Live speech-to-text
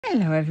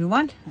Hello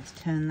everyone, let's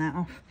turn that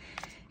off.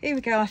 Here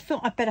we go. I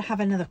thought I'd better have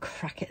another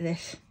crack at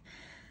this.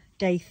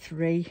 Day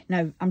 3.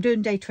 No, I'm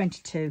doing day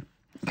 22.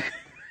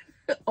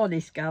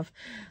 Honest, Gov.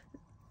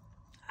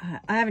 I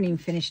haven't even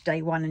finished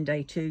day 1 and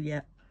day 2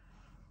 yet.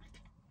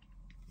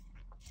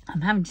 I'm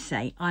having to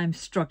say I'm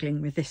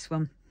struggling with this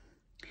one.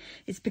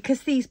 It's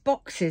because these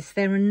boxes,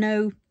 there are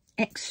no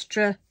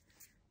extra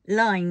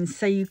lines,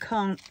 so you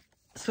can't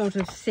sort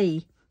of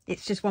see.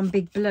 It's just one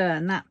big blur,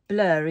 and that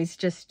blur is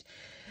just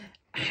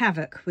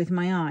havoc with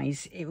my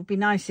eyes. It would be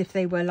nice if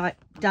they were like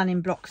done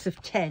in blocks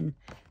of 10,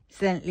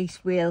 so then at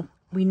least we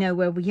know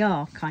where we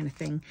are, kind of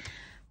thing.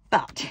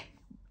 But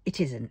it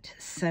isn't,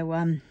 so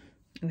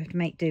we have to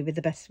make do with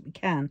the best we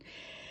can.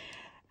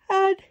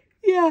 And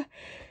yeah,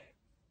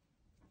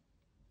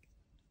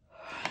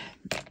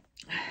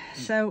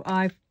 so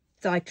I've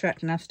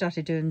sidetracked and I've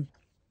started doing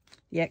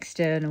the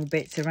external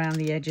bits around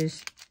the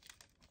edges.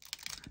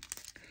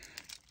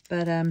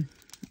 But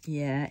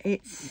yeah,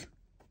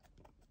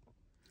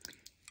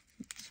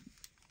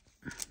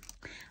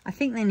 I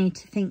think they need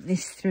to think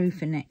this through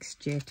for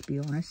next year, to be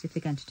honest, if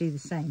they're going to do the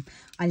same.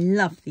 I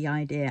love the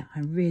idea, I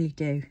really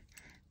do.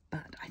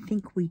 But I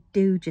think we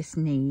do just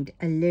need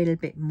a little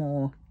bit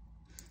more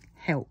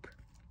help.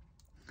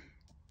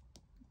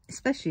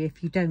 Especially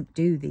if you don't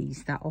do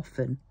these that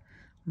often.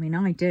 I mean,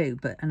 I do,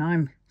 and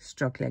I'm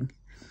struggling.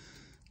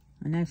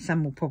 I know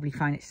some will probably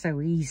find it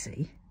so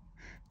easy,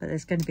 but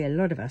there's going to be a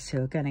lot of us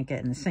who are going to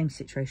get in the same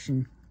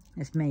situation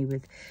as me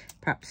with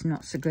perhaps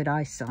not so good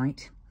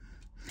eyesight.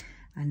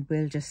 And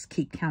we'll just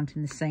keep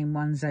counting the same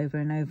ones over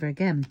and over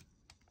again.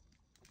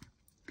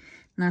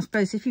 And I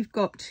suppose if you've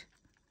got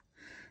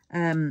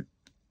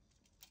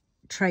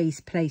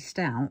trays placed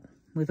out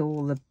with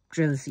all the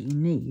drills that you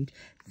need,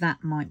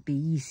 that might be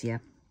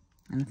easier.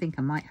 And I think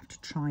I might have to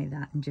try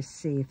that and just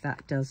see if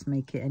that does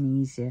make it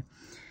any easier.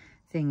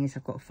 Thing is,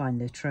 I've got to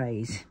find the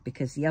trays,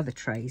 because the other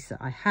trays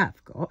that I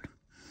have got,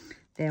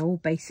 they're all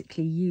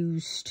basically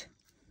used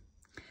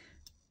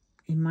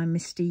in my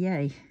Mr.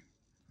 Yay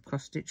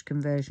cross stitch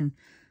conversion,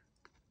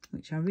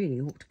 which I really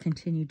ought to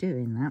continue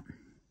doing that.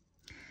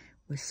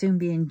 We'll soon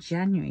be in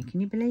January, can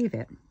you believe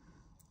it?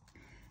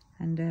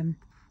 And then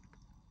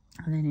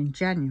in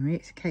January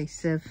it's a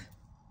case of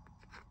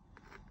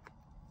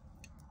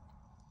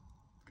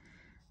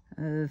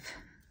the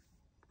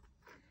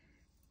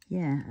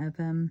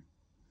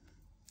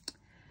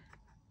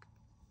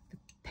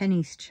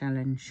pennies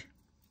challenge.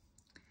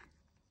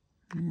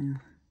 Yeah.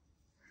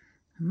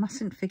 I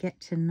mustn't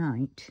forget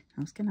tonight.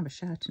 I was going to have a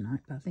shower tonight,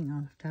 but I think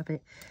I'll have to have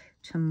it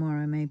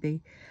tomorrow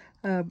maybe.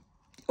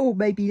 Or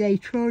maybe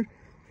later on.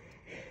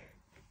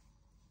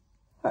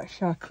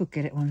 Actually, I could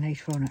get it on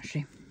later on,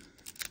 actually.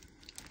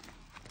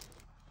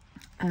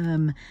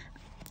 And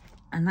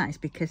that is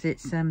because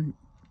it's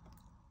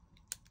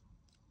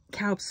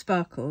Calb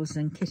Sparkles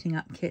and Kitting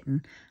Up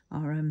Kitten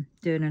are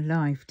doing a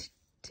live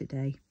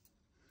today.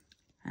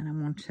 And I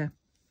want to...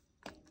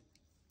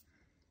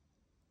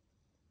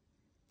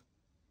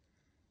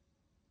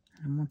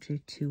 I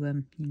wanted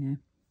to, you know,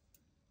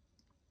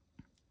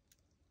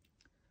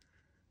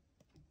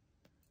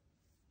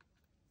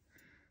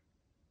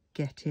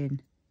 get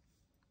in.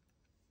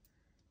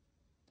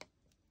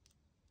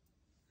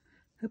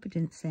 Hope I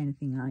didn't say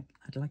anything like,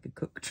 I'd like a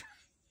cook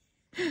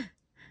tray.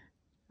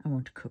 I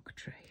want a cook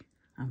tray.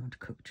 I want a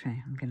cook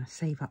tray. I'm going to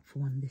save up for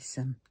one this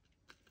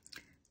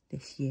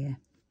year.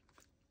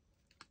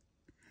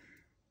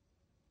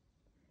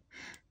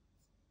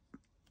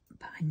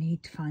 But I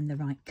need to find the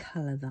right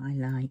colour that I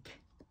like,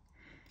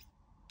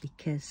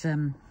 because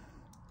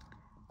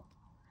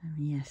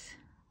yes,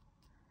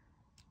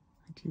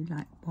 I do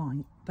like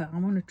white, but I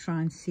want to try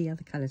and see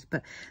other colours.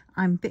 But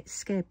I'm a bit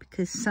scared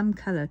because some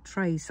colour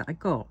trays that I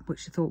got,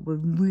 which I thought were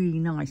really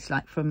nice,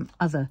 like from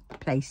other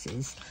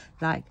places,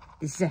 like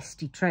the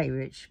Zesty tray,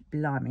 which,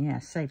 blimey, yeah,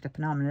 saved up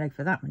an arm and a leg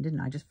for that one, didn't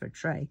I, just for a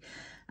tray.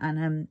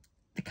 And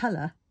the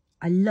colour,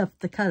 I loved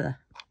the colour,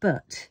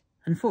 but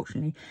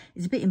unfortunately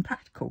it's a bit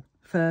impractical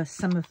for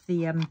some of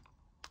the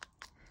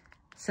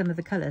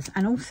colours,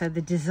 and also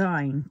the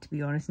design, to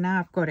be honest. Now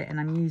I've got it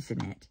and I'm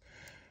using it,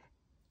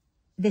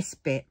 this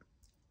bit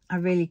I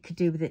really could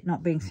do with it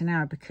not being so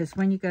narrow, because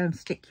when you go and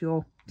stick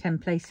your 10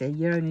 placer,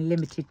 you're only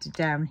limited to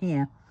down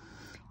here,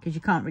 because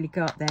you can't really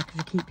go up there because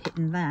you keep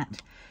hitting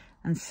that,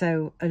 and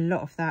so a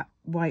lot of that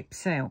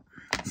wipes out.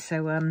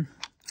 So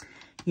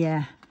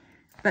yeah,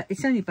 but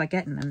it's only by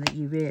getting them that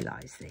you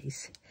realise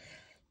these.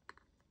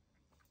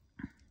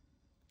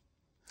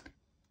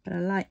 But I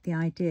like the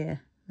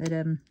idea that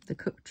the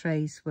cook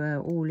trays were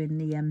all in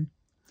the,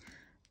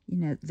 you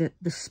know,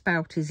 the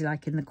spout is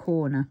like in the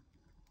corner.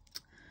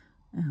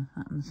 Oh,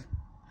 that was,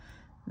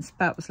 the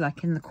spout was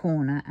like in the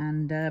corner,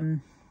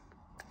 and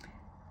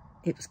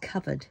it was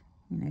covered,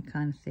 you know,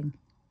 kind of thing.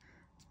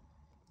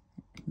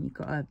 And you've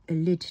got a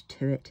lid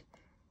to it,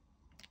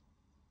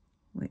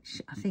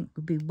 which I think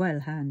would be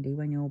well handy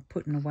when you're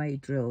putting away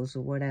drills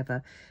or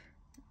whatever.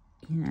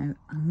 You know,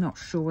 I'm not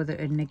sure whether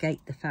it would negate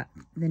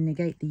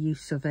the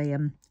use of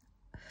a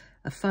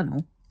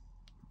funnel,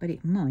 but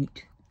it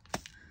might.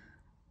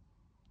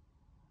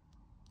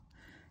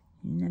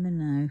 You never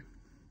know.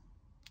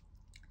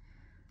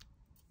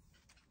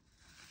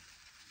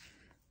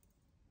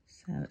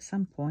 So at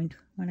some point,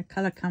 when a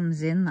colour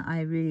comes in that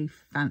I really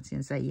fancy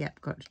and say,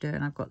 yep, got to do it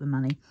and I've got the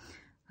money,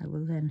 I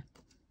will then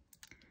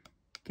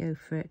go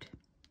for it.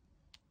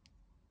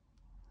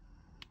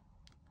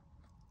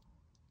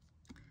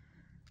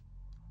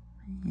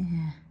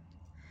 Yeah,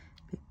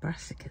 a bit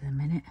brassic at the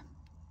minute.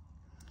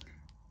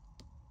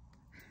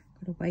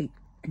 Got to wait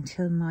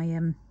until my,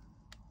 I've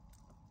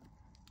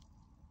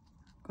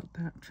got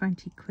about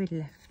 20 quid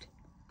left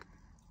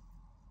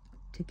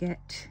to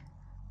get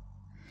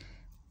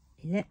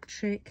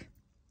electric,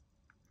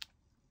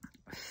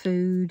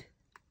 food,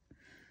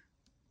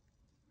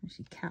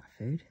 actually cat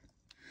food.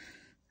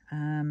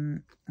 I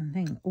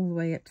think all the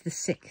way up to the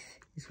 6th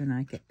is when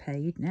I get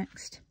paid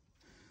next.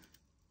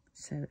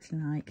 So it's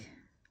like,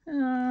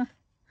 and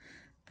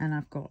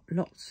I've got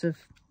lots of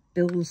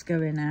bills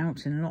going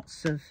out and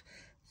lots of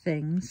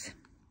things.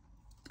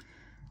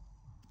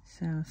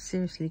 So I've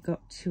seriously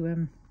got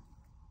to,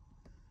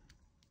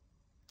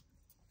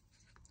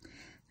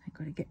 I've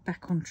got to get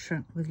back on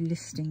track with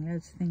listing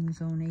loads of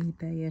things on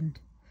eBay and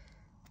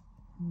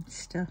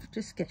stuff.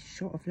 Just get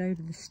shot of load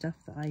of the stuff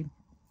that I'm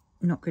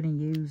not going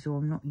to use or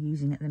I'm not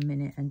using at the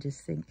minute, and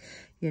just think,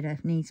 you know,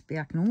 if needs be,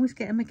 I can always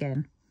get them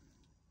again.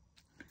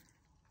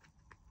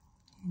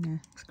 You know,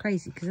 it's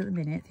crazy because at the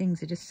minute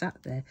things are just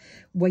sat there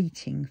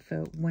waiting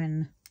for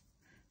when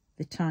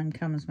the time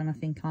comes when I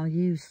think I'll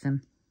use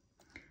them,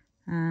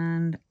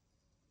 and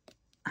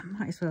I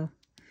might as well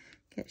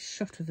get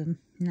shot of them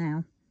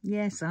now.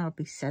 Yes, I'll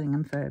be selling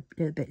them for a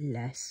little bit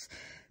less,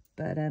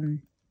 but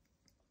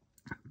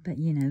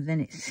you know, then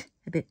it's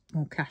a bit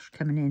more cash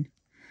coming in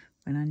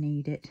when I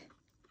need it,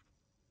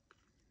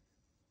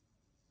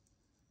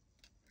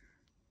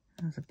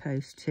 as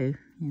opposed to,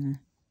 you know,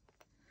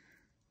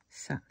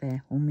 sat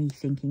there, or me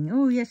thinking,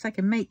 oh yes, I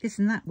can make this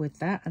and that with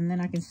that, and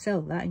then I can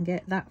sell that and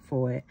get that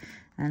for it,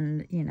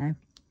 and you know,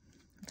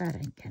 that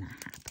ain't gonna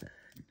happen.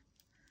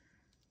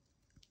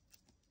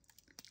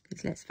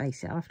 Because let's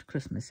face it, after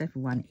Christmas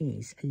everyone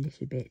is a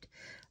little bit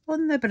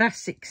on the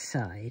brassic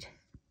side.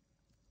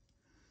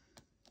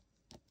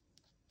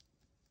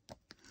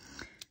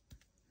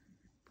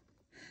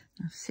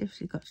 I've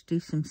seriously got to do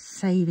some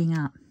saving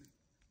up.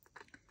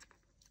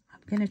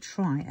 I'm going to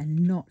try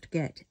and not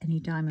get any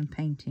diamond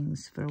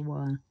paintings for a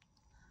while.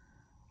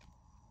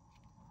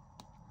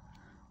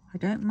 I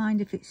don't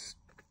mind if it's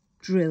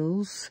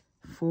drills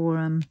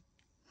for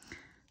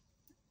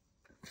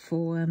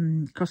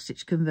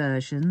cross-stitch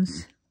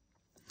conversions,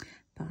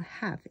 but I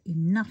have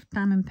enough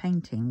diamond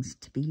paintings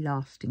to be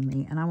lasting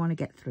me, and I want to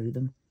get through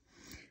them.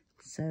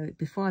 So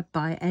before I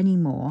buy any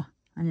more,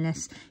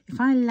 unless, if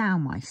I allow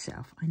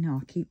myself, I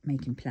know I keep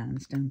making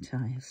plans, don't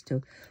I, as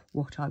to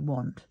what I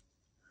want,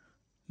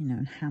 you know,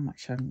 and how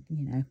much I'm,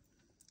 you know,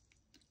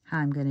 how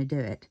I'm going to do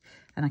it,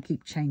 and I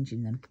keep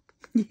changing them.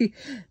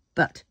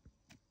 But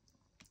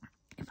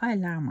if I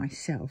allow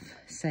myself,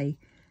 say,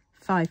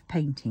 5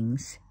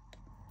 paintings,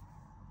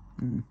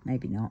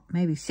 maybe not,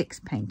 maybe 6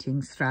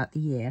 paintings throughout the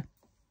year,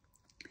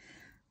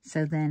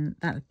 so then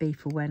that would be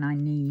for when I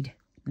need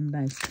them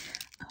most.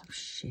 Oh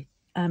shit,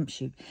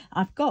 shoot,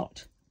 I've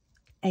got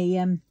a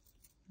that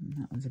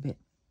one's a bit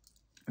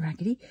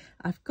raggedy.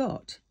 I've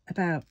got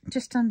about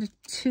just under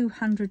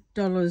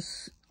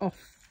 $200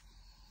 off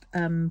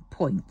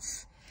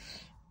points,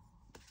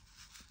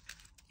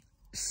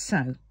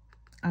 so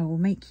I will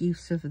make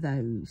use of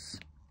those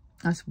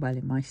as well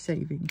in my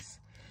savings.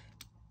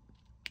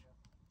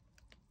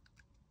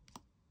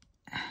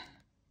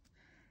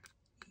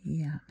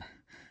 Yeah,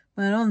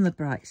 well, on the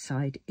bright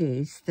side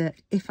is that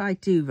if I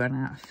do run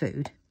out of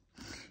food,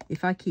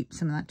 if I keep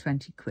some of that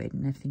 20 quid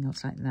and everything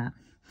else like that,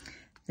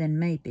 then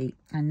maybe,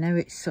 I know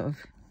it's sort of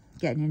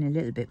getting in a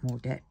little bit more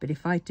debt, but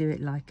if I do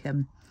it like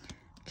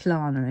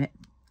Klarna it,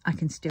 I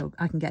can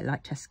get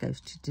like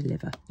Tesco's to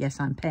deliver. Yes,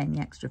 I'm paying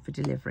the extra for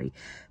delivery,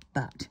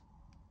 but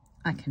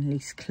I can at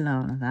least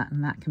Klarna that,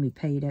 and that can be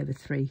paid over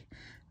 3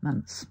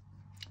 months,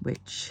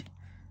 which,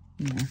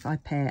 you know, if I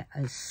pay it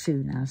as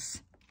soon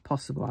as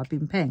possible. I've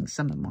been paying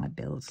some of my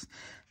bills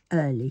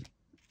early,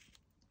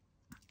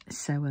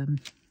 so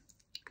when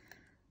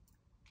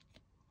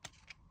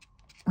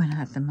I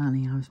had the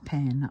money, I was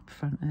paying up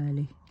front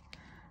early,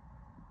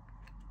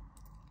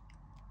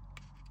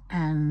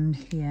 and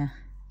yeah,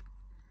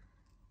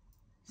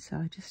 so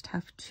I just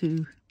have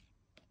to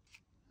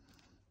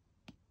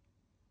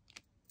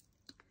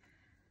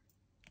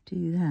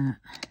do that.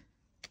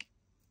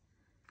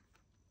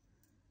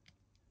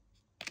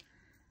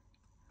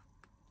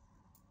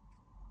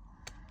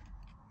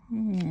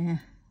 Yeah.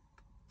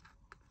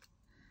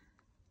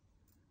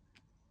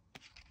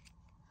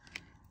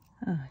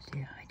 Oh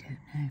dear, I don't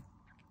know.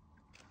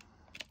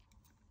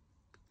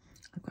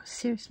 I've got to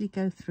seriously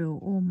go through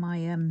all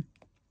my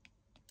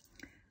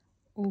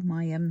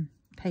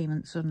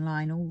payments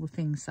online, all the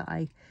things that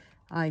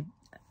I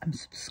am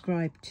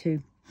subscribed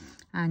to,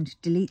 and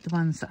delete the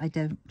ones that I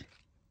don't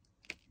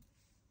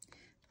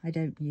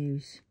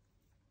use,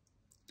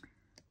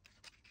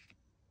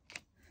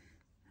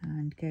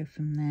 and go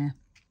from there.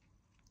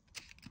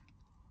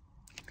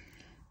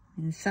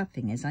 And the sad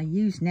thing is I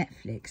use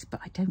Netflix, but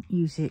I don't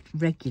use it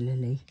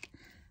regularly.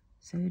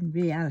 So in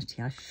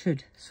reality, I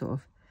should sort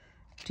of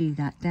do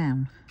that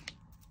down.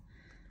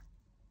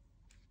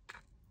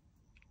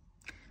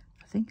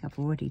 I think I've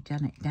already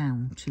done it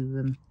down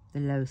to the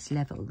lowest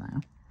level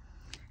now,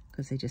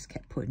 because they just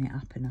kept putting it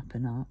up and up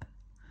and up.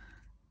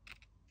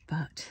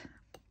 But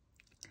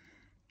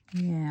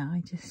yeah, I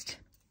just...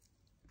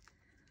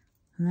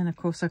 And then of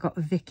course I got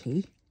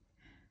Viki.com,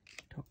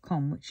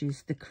 which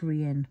is the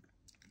Korean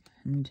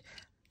and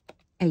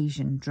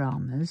Asian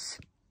dramas.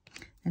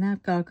 Then I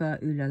have Gaga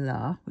Ooh La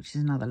La, which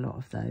is another lot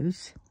of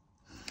those.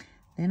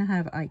 Then I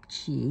have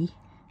Aichi,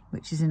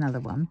 which is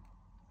another one.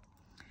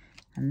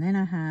 And then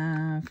I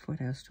have, what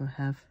else do I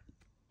have?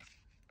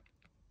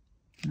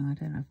 No, I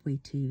don't have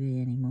WiP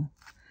anymore.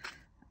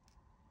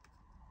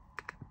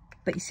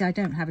 But you see, I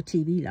don't have a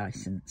TV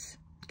license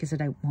because I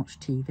don't watch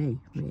TV,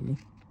 really.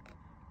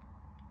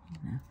 You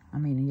know, I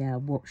mean, yeah, I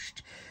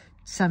watched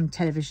some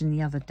television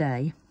the other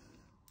day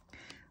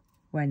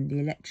when the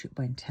electric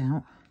went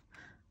out,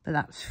 but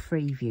that was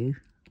Freeview.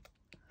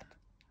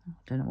 I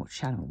don't know what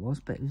channel it was,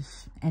 but it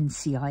was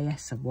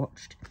NCIS I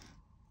watched.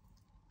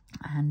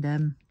 And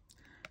then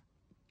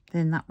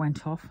that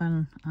went off,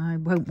 and I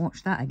won't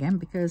watch that again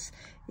because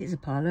it's a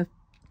pile of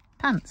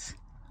pants.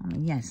 I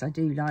mean, yes, I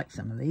do like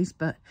some of these,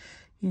 but,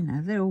 you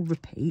know, they're all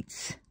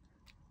repeats,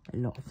 a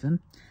lot of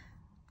them.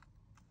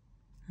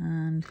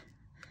 And,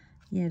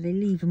 yeah, they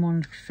leave them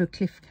on for a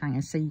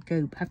cliffhanger, so you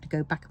have to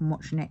go back and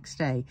watch next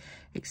day.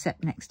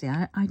 Except next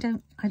day, I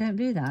don't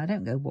do that. I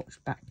don't go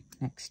watch back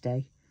next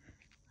day.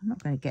 I'm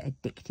not going to get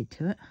addicted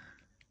to it.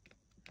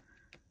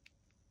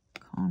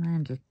 Can't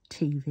handle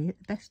TV at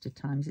the best of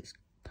times. It's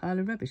a pile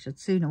of rubbish. I'd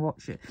sooner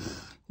watch it.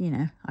 You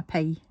know, I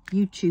pay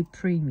YouTube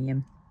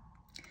Premium,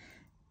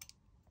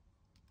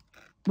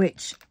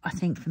 which I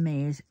think for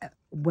me is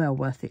well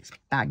worth its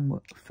bang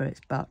for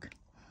its buck,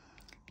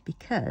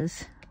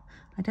 because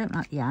I don't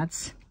like the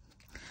ads,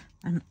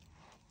 and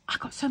I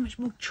got so much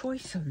more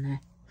choice on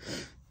there.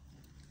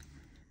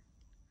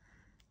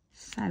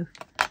 So,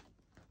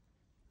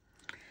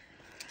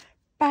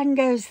 bang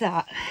goes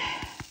that.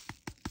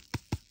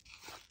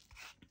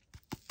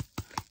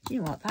 Do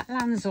you know what? That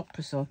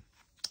Lanzoprazole,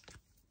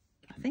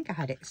 I think I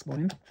had it this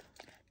morning,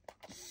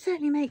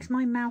 certainly makes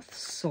my mouth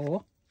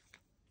sore.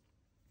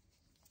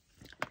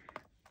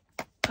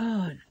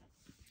 Oh,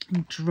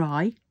 and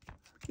dry.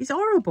 It's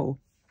horrible.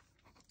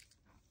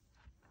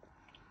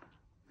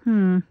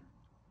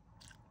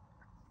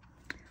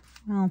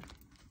 Well,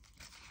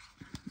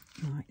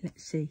 right,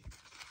 let's see.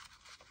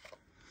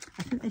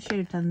 I think they should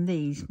have done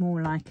these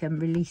more like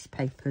release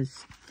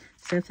papers.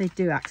 So if they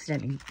do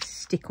accidentally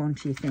stick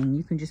onto your thing,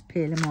 you can just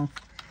peel them off.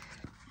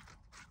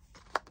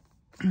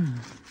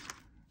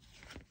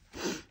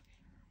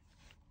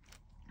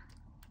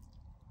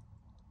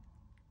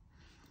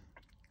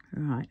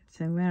 Right,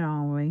 so where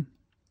are we?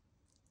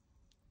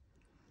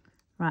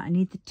 Right, I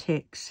need the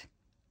ticks.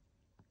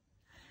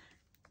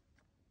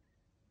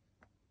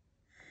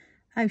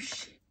 Oh,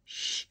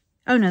 shh.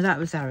 Oh, no, that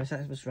was ours.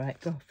 That was right.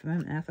 God, for a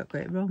moment there, I thought I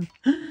got it wrong.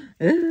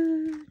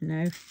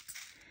 No.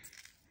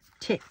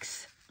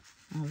 Ticks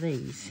are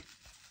these.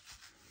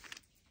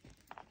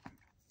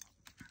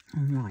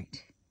 All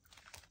right.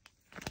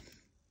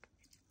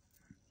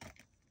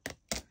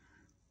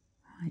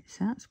 Right,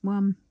 so that's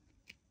one.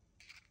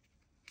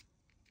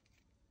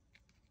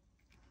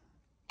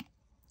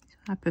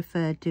 I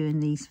prefer doing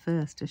these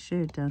first. I should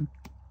have done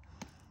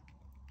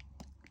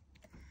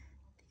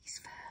these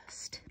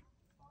first.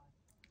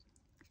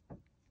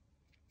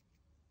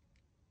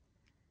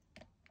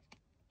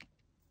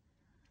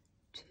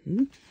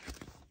 Two.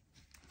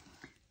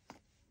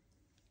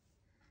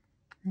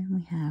 Then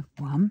we have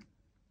one.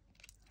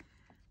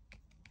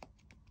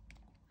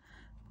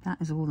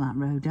 That is all that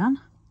row done.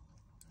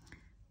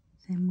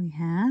 Then we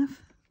have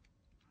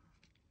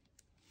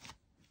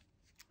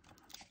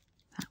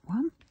that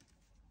one.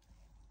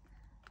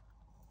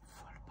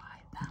 Followed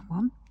by that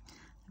one.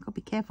 I've got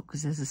to be careful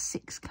because there's a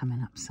 6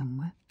 coming up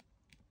somewhere.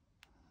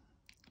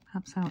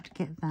 Perhaps I ought to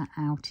get that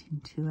out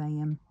into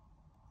a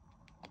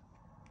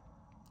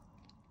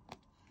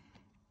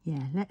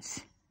yeah,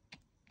 let's...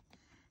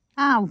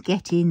 I'll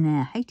get in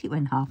there. I hate it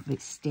when half of it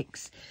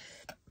sticks.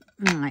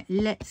 Right,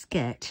 let's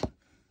get...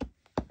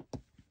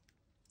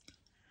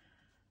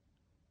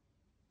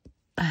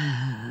 why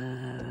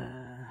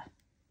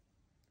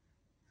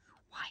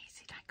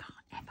is it I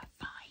can't ever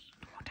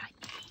find what I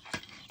need?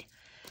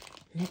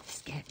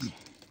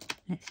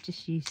 Let's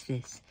just use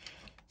this.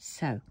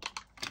 So,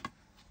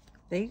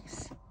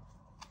 these,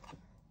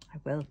 I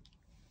will...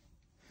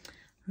 I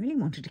really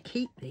wanted to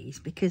keep these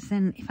because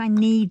then if I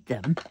need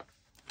them,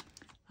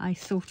 I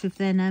sort of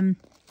then, I'll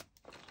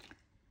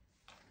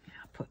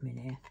put them in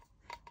here.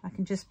 I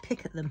can just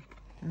pick at them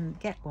and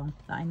get one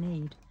that I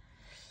need.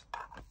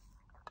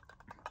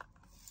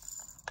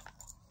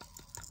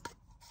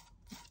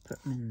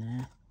 Put them in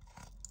there.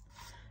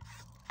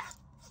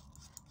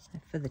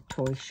 They're for the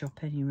toy shop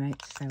anyway,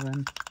 so,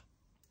 right.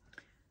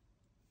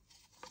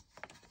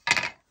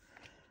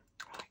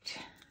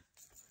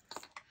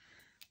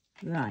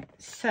 Right,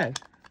 so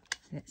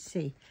let's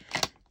see.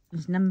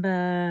 It's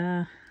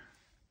number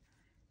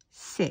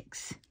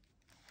 6.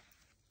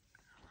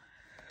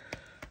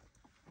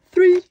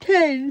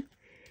 310.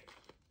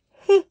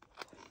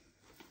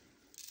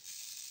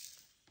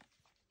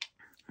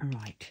 All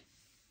right.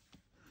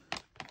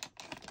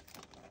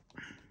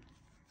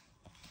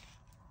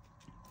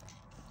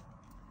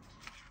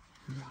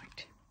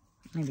 Right.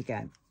 There we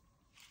go.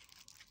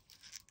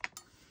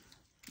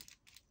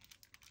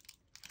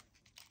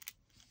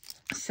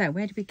 So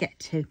where did we get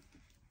to?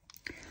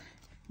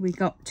 We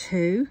got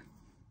to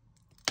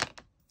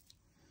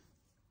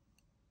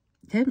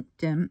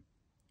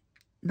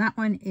that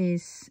one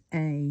is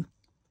a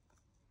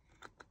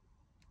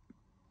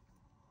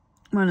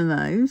one of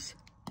those.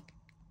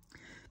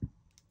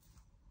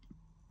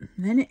 And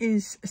then it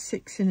is a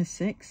 6 and a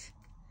 6.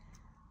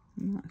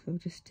 I might as well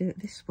just do it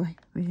this way,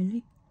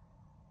 really.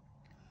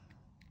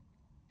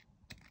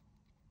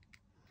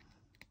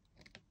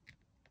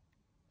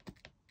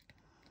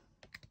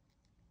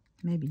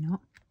 Maybe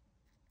not.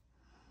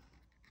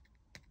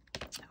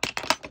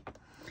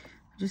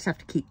 I just have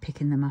to keep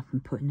picking them up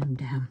and putting them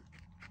down.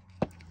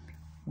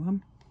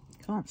 One,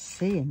 can't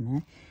see in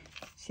there.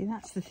 See,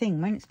 that's the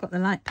thing. When it's got the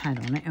light pad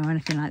on it or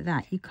anything like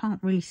that, you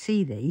can't really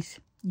see these.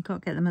 You've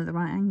got to get them at the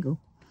right angle.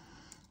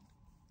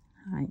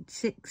 Right,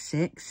 6,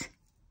 6.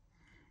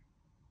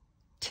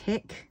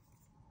 Tick.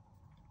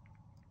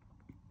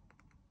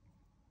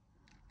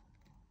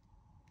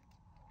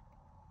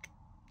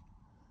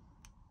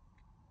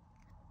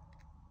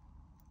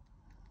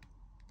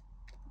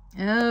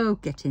 Oh,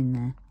 get in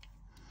there.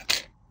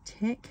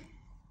 Tick.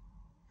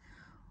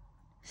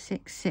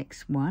 6,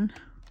 6, 1.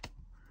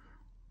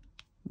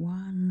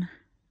 1.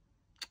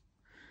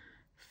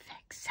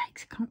 Feck's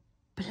sakes, I can't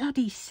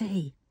bloody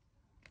see.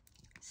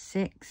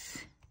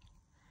 6,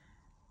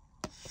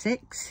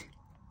 6.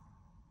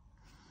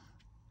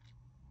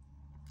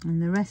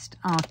 And the rest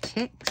are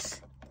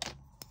ticks.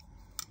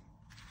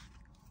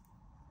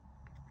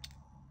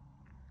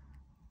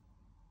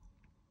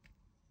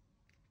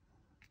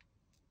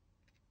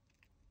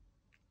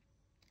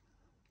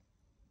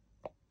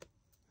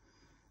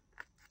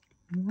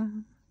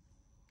 One,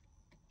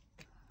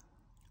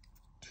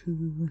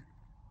 2,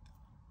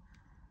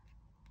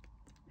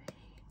 3.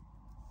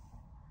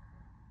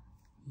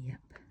 Yep,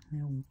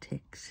 they're all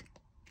ticks.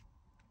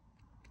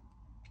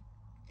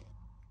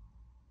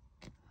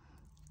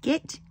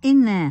 Get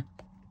in there.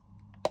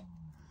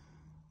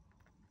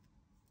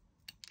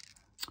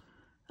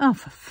 Oh,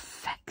 for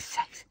feck's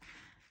sake.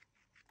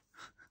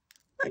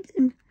 I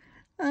didn't.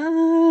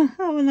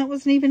 Oh, and that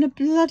wasn't even a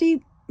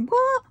bloody.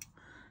 What?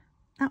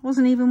 That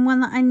wasn't even one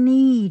that I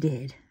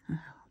needed. Oh,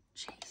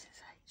 Jesus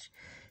H.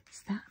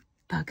 It's that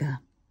bugger.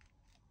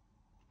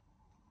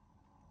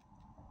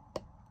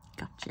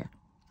 Gotcha.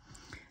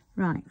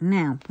 Right,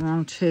 now we're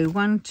on to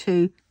 1,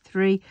 2,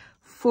 3,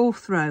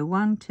 4th row.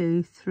 1,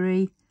 2,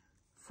 3,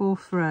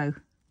 4th row.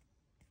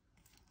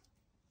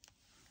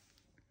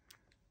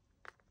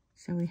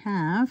 So we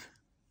have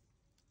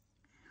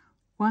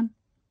 1,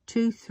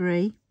 2,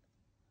 3.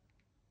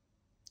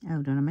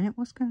 Hold on a minute,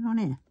 what's going on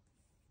here?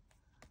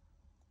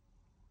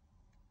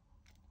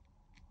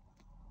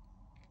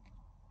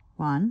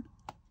 1.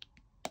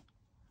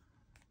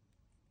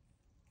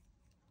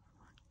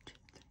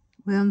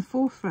 We're on the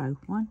 4th row.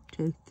 1,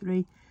 2,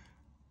 3,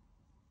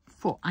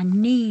 4. I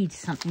need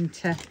something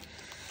to.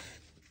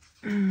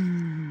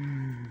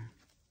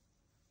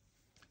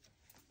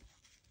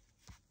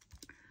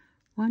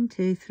 1,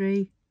 2,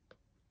 3,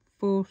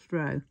 4th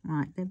row.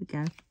 Right, there we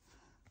go.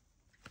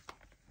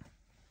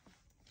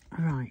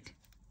 All right.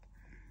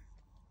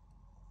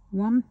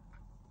 1.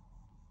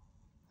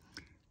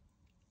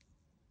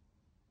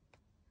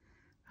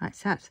 Right,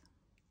 so that's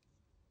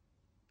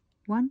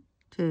 1,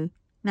 2.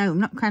 No, I'm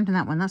not counting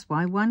that one. That's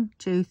why. 1,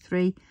 2,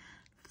 3,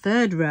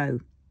 3rd row.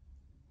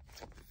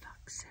 For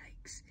fuck's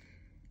sakes.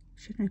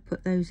 Shouldn't have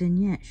put those in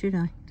yet, should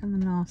I? Done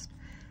them last.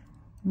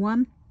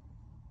 1,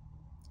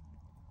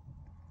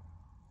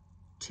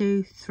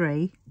 2,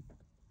 3.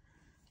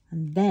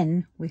 And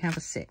then we have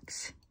a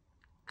 6.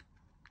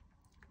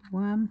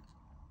 1,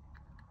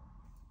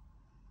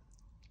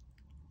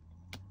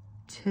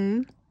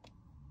 2,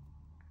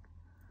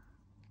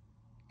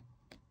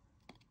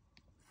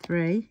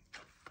 3.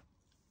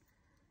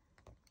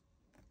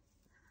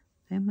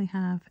 Then we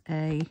have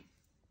a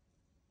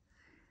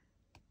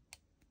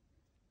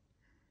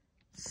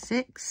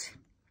 6.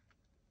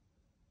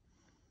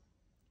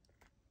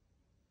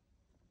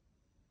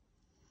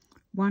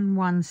 1,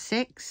 1,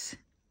 6.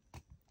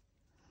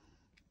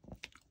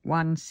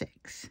 1,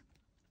 6.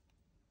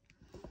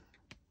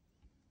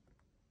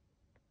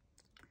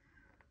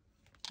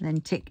 Then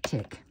tick,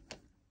 tick.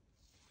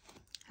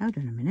 Hold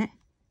on a minute.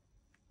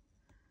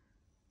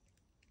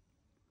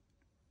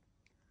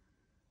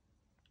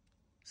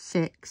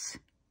 Six.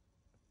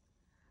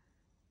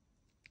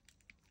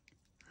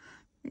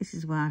 This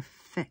is where I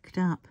fecked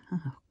up.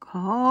 Oh,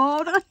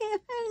 God.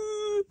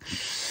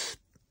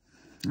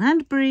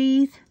 And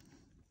breathe.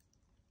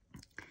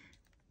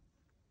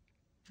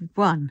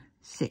 1,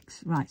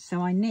 6. Right,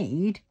 so I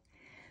need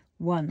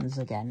ones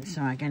again.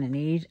 So I'm going to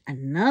need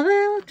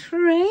another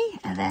tree.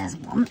 And there's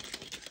one.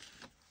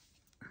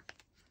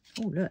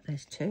 Oh, look,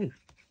 there's 2.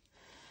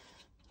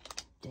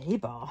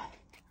 D-bar.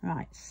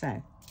 Right, so we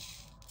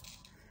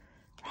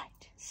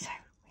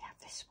have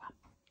this one.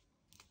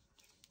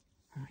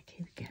 Right,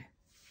 here we go.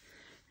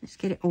 Let's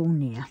get it all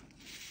near.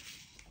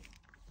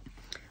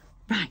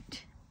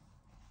 Right.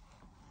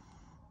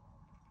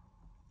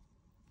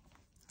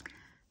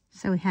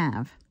 So we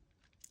have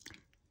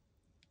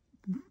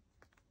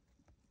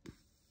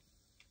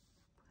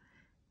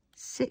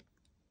six.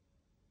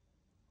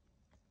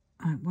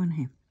 Right, one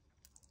here.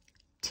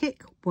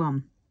 Tick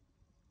 1.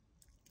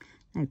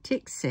 No,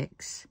 tick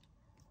 6.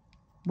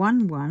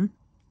 1 1.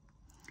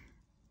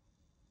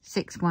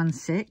 6 1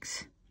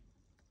 6.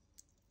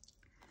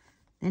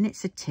 Then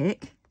it's a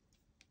tick,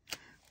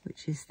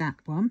 which is that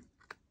one.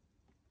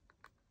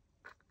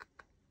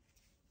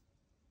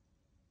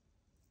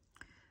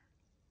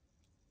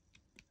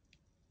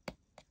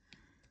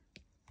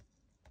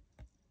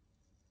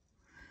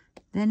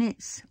 Then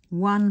it's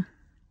 1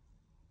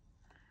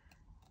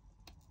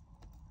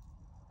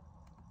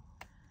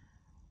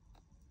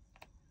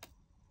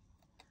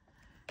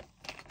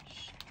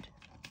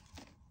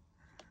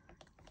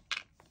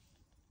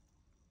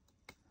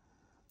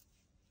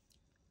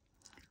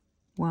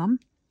 1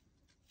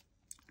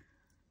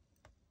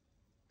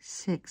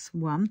 6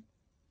 1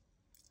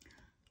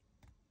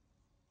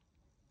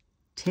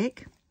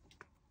 tick.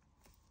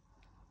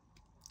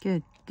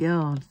 Good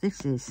God,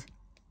 this is...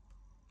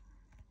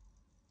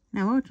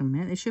 Now, hold on a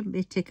minute. There shouldn't be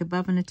a tick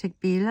above and a tick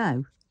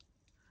below.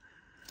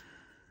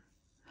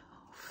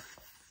 Oh,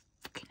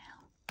 fucking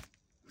hell.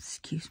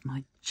 Excuse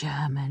my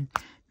German.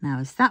 Now,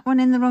 is that one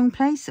in the wrong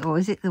place or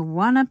is it the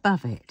one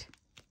above it?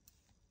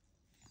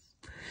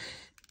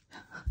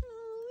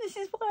 This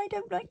is why I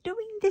don't like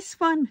doing this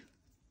one.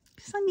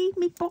 Because I need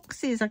me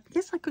boxes. I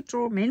guess I could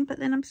draw them in, but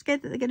then I'm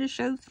scared that they're going to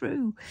show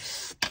through.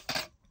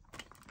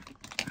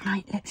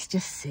 Right, let's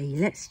just see.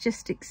 Let's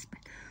just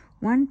expect.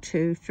 1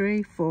 2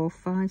 3 4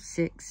 5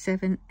 6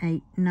 7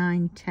 8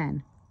 9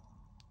 10.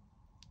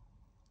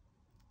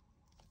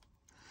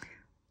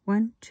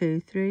 1 2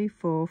 3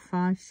 4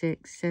 5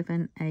 6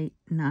 7 8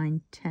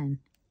 9 10.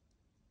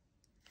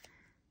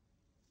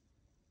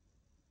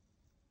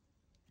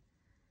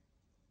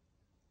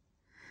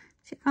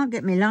 See, I can't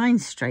get my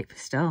lines straight for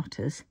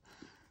starters.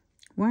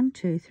 1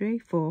 2 3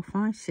 4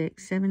 5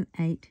 6 7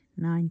 8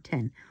 9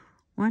 10.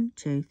 1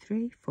 2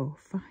 3 4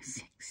 5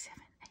 6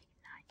 7 8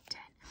 9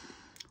 10.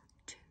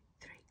 2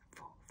 3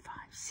 4 5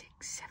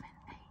 6 7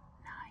 8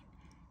 9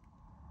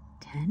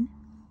 10.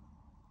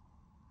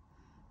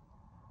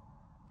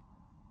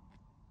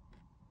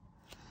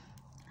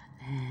 And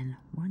then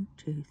 1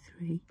 2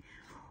 3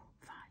 4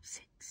 5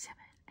 6 7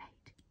 8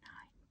 9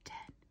 10.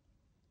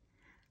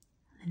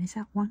 And then is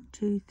that 1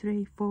 2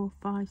 3 4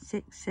 5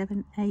 6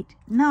 7 8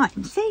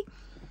 9? See?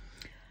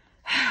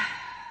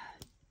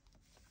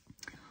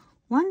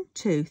 1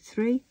 2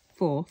 3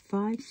 4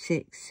 5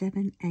 6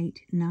 7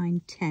 8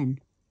 9 10.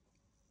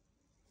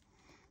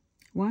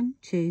 1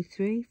 2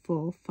 3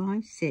 4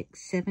 5 6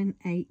 7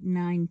 8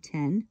 9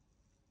 10.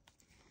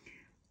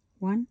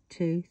 1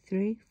 2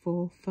 3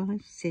 4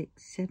 5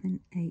 6 7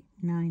 8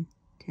 9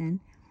 10. 1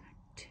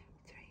 2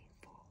 3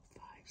 4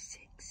 5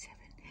 6 7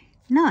 8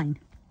 9.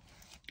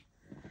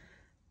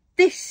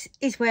 This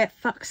is where it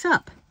fucks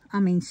up. I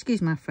mean,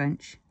 excuse my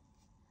French.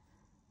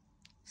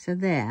 So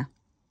there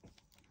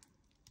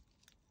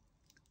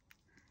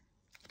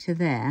to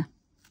there.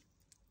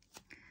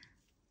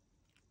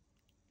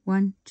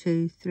 1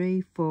 2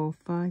 3 4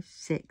 5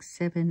 6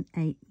 7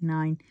 8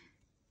 9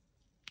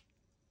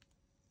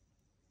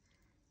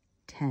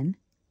 10. 1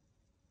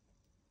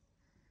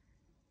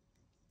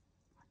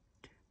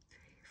 2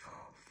 3 4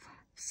 5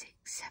 6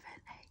 7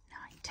 8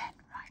 9 10.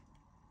 Right.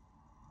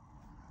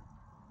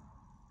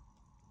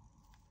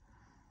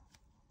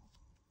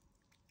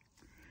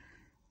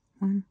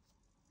 One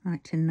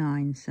right to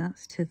 9, so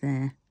that's to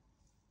there.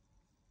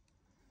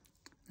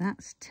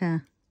 That's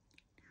to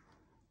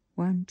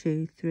 1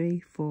 2 3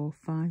 4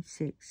 5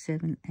 6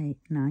 7 8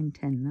 9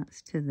 10.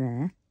 That's to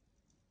there.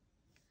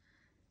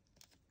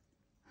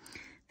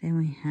 Then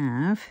we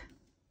have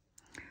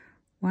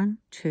 1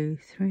 2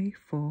 3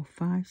 4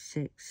 5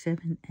 6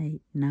 7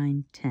 8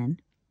 9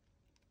 10.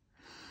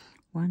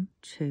 1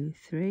 2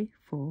 3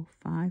 4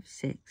 5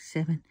 6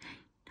 7 8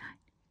 9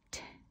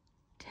 10.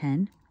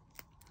 10.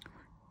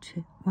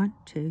 1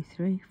 2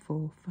 3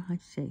 4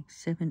 5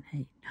 6 7 8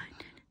 9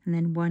 10. And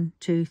then 1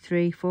 2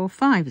 3 4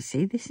 5. You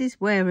see, this is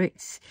where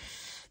it's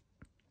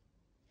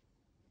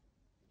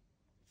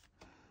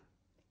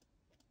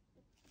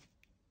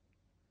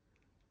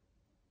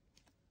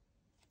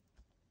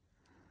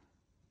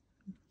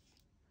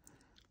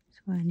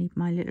that's where I need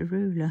my little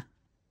ruler.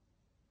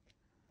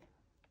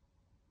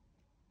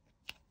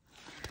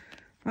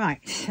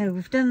 Right, so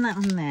we've done that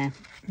on there.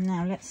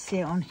 Now let's see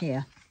it on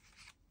here.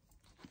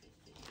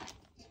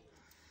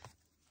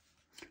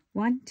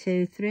 1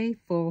 2 3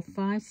 4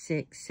 5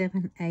 6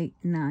 7 8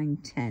 9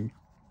 10.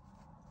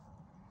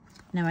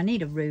 Now I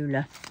need a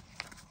ruler.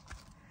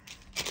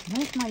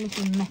 Where's my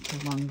little metal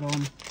one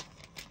gone?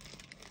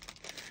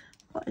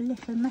 Got a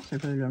little metal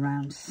ruler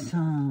around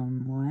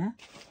somewhere.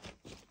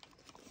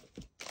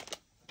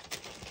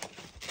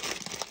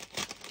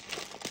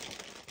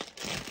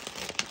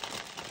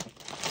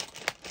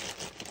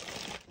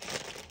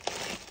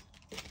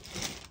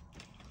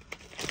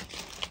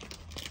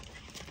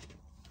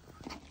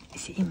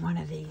 Is it in one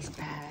of these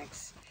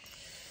bags?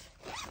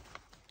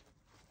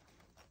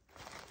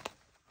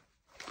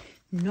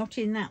 Not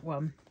in that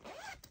one.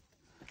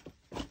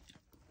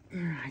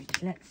 Right,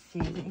 let's see.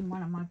 Is it in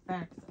one of my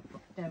bags I've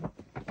got down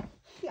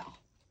here?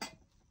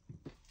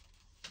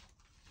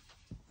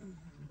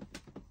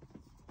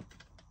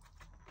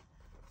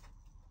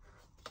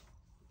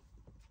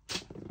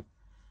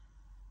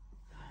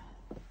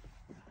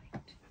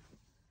 Right.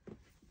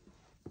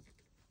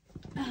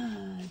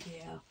 Oh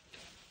dear.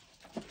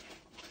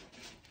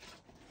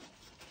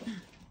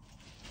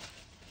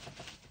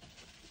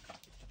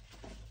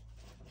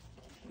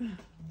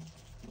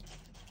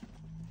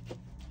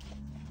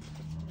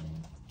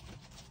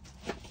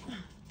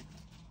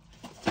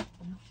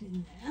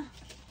 In there.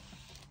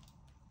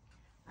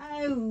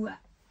 Oh,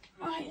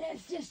 right,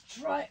 let's just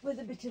try it with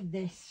a bit of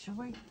this, shall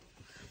we?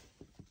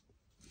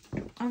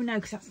 Oh no,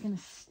 because that's going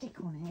to stick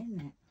on it,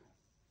 isn't it?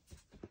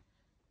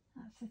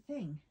 That's the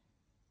thing.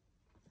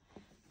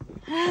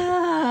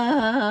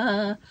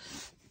 Ah.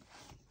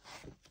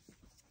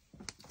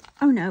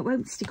 Oh no, it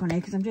won't stick on here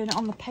because I'm doing it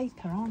on the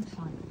paper, aren't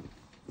I?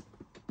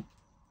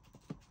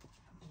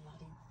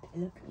 Bloody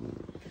look.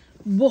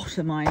 What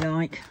am I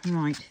like?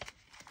 Right.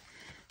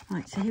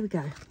 Right, so here we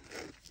go.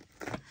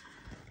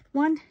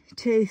 1,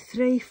 2,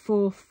 3,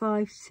 4,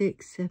 5,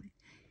 6, 7,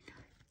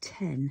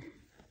 10.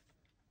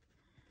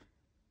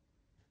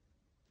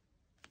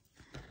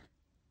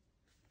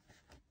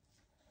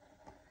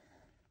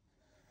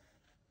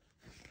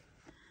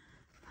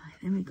 Right,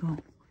 then we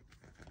got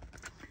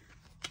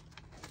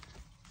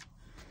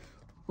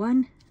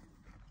 1.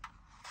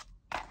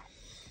 I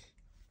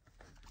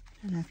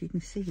don't know if you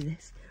can see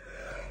this.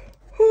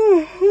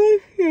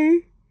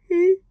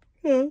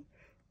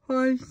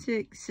 5,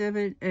 6,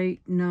 7,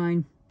 8,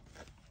 9,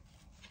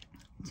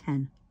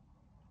 10.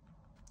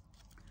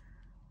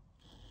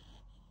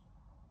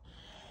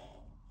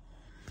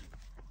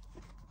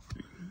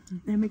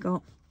 Then we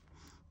got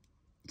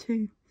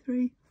 2,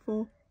 3,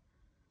 4.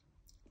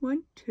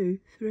 1, 2,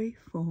 3,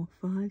 4,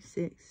 5,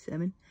 6,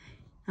 7,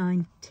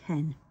 9,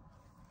 10.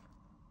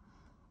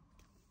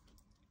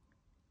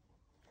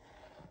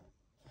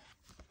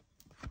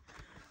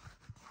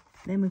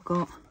 Then we've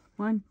got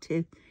 1, 2,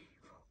 3,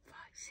 4, 5,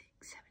 6,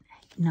 7,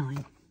 8,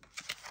 9.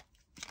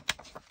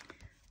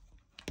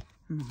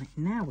 Right,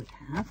 now we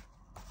have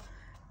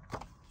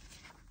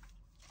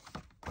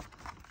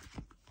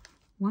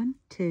 1,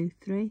 2,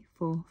 3,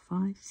 4,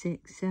 5,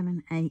 6,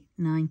 7, 8,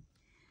 9,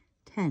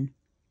 10.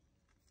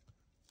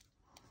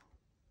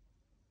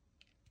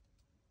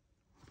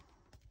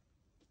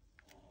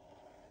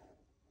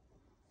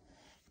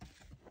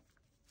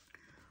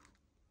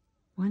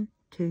 One,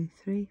 2,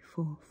 3,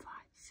 4, 5,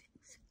 6,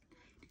 7,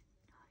 8,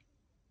 9.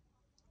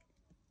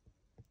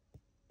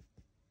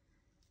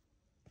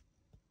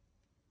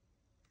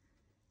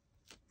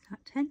 Is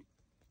that 10?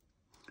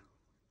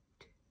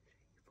 2,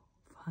 3,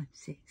 4, 5,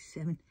 6,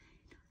 7,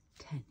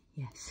 10.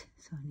 Yes,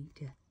 so I need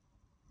to go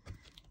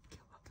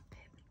up a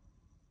bit.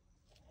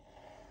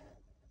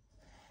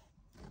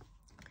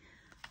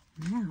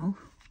 Now, 1,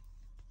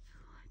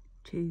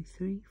 2,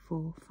 3,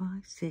 4, 5,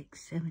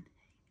 6, 7,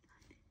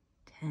 8,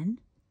 9,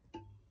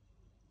 10.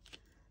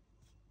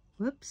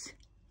 Whoops.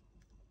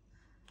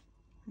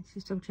 Let's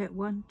just double check.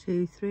 1,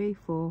 2, 3,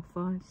 4,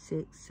 5,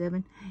 6,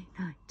 7, 8,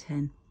 9,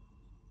 10.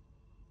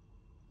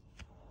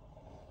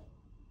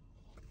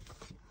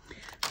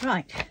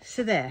 Right,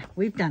 so there,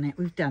 we've done it,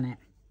 we've done it.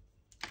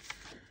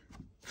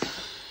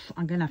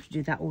 I'm going to have to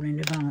do that all in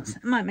advance.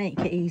 It might make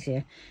it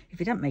easier. If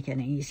it doesn't make it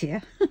any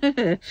easier,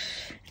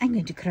 I'm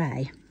going to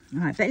cry.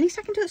 Right, but at least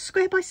I can do it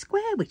square by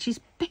square, which is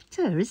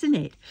better, isn't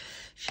it?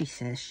 She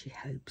says, she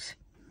hopes.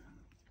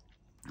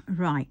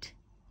 Right.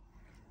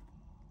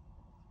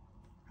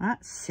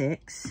 That's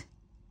 6.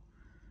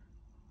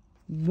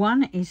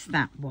 1 is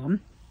that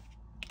one.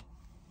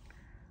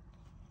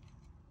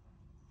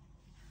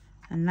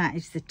 And that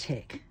is the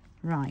tick.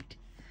 Right.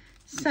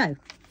 So,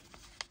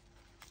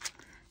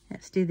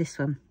 let's do this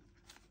one.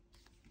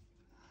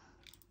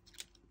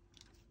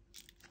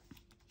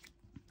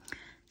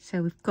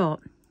 So we've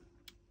got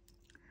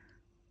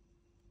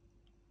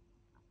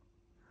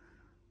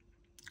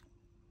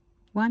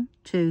 1,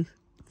 2,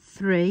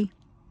 3,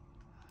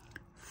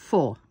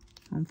 4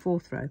 on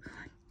 4th row. 1,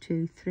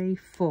 2, 3,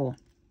 4.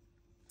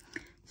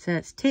 So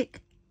it's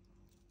tick,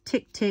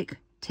 tick, tick,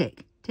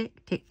 tick,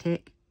 tick, tick,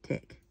 tick,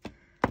 tick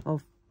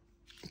of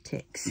the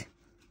ticks.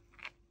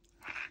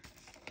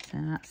 So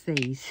that's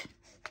these.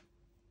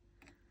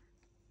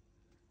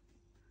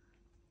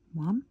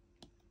 1.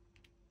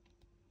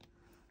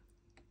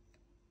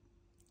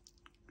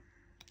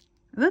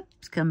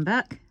 Oops, come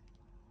back.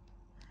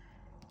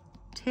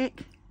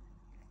 Tick.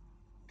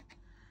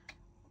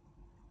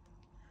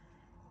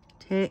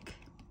 tick,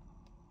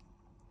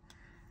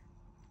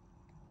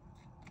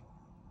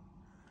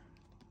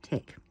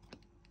 tick.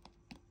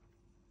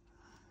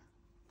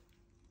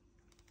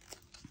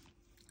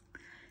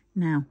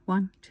 Now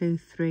 1, 2,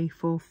 3,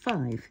 4, 5.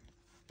 1, 2,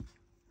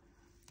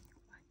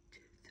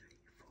 3,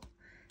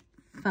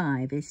 4.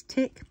 5 is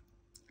tick,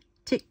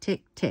 tick,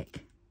 tick,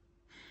 tick.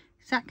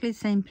 Exactly the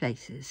same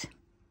places.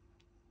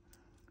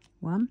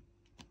 1,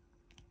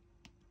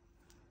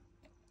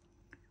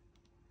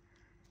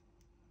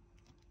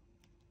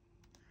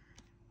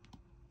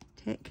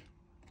 tick.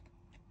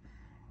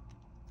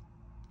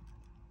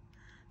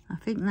 I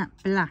think that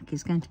black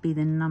is going to be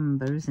the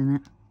number, isn't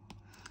it?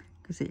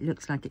 Because it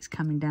looks like it's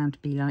coming down to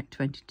be like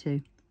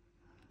 22.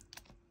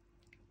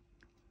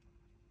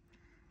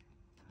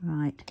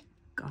 Right.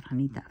 God, I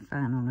need that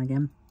fan on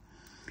again.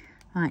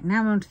 Right,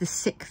 now we're on to the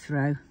 6th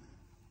row.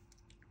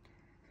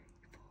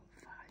 4,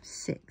 5,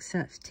 6. So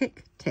it's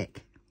tick,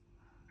 tick.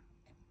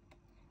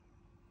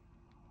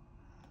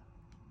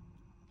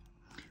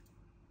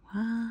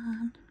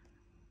 1.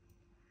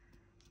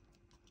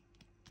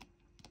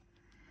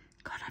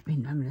 God, I've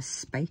been having a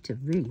spate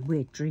of really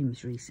weird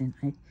dreams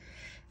recently.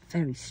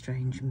 Very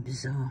strange and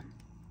bizarre.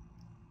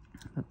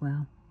 But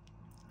well,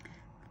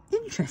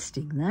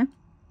 interesting though.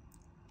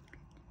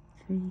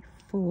 3,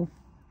 4.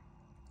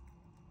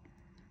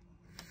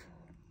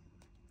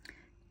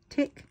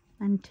 Tick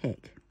and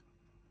tick.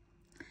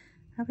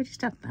 Have we just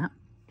done that?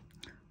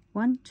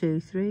 1, 2,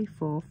 3,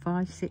 4,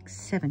 5, 6,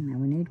 7. Now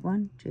we need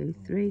 1, 2,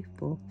 3,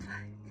 4, 5,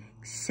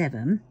 6,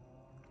 7.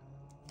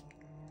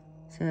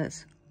 So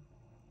it's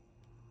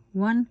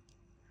 1,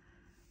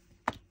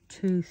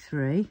 2,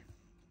 3.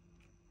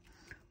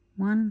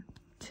 1,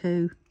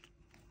 2,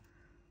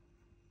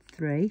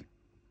 3.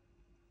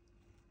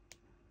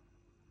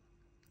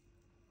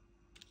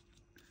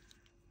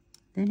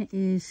 Then it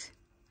is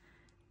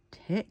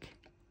tick.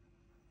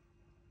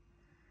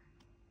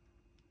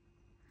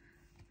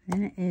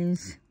 Then it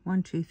is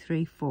 1, 2,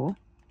 3, 4.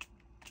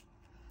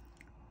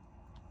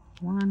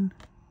 1,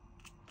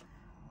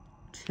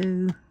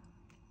 2,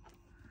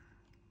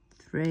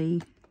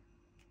 3,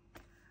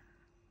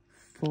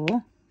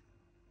 4.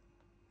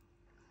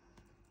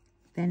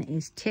 Then it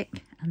is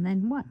tick and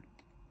then 1.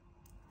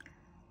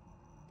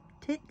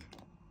 Tick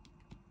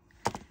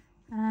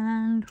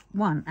and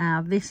 1.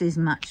 Ah, this is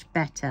much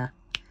better.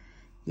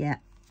 Yeah.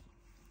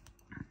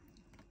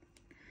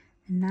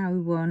 And now we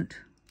want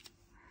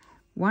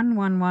 1,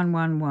 1, 1,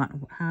 1,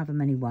 1. However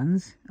many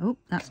ones. Oh,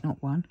 that's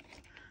not 1.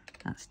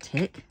 That's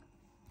tick.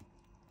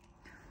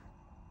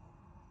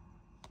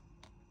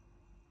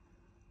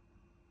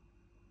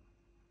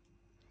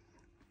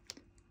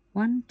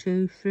 One,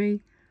 2,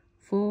 3,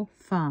 4,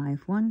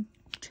 5. 1,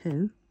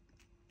 2,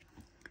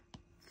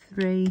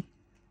 3,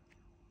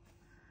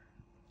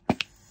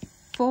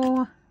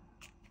 4,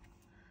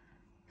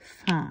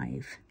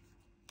 5.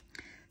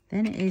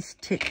 Then it is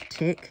tick,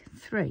 tick,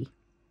 3.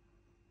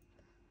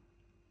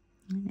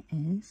 And it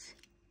is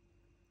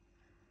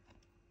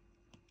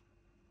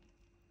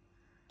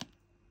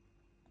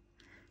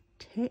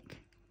tick,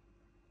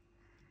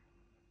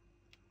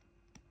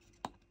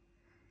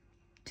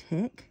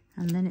 tick,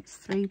 and then it's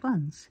 3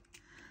 ones.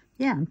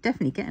 Yeah, I'm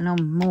definitely getting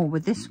on more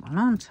with this one,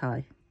 aren't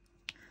I?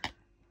 I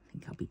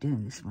think I'll be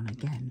doing this one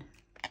again.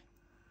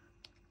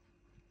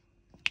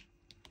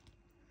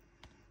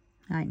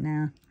 Right,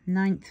 now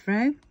 9th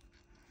row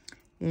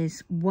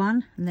is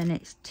 1 and then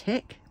it's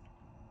tick.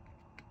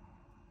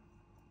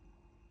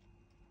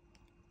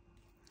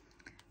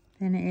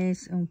 Then it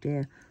is, oh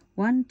dear,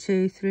 1,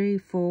 2, 3,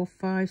 4,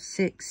 5,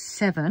 6,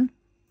 7.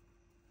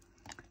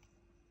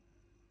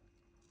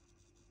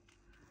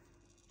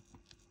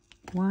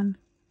 1,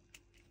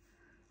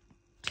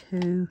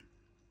 2,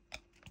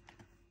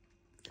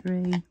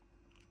 3,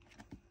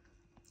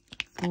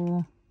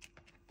 4,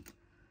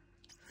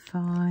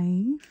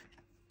 5,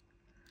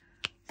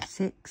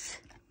 6,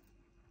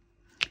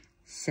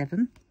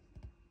 7,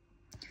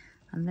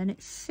 and then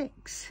it's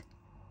 6,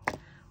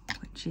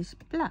 which is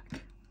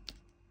black.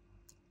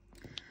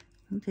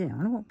 Oh dear, I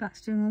wonder what black's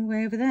doing all the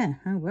way over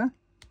there. Oh well.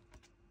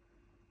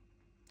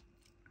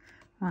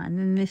 Right, and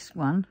then this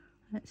one,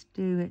 let's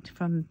do it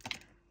from,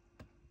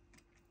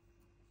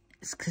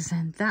 it's because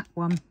then that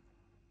one,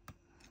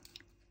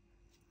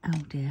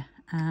 oh dear,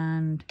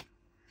 and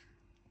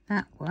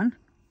that one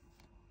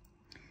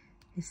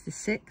is the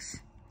 6,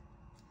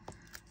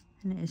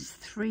 and it is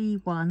 3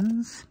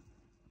 ones.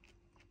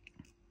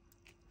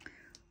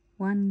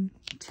 1,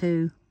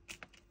 2,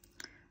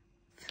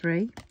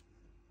 3.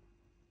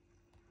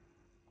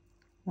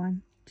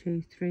 1,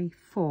 2, 3,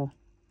 4.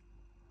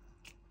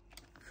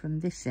 From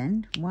this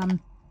end, 1,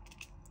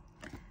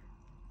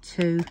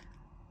 2,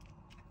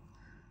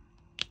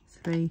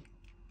 3,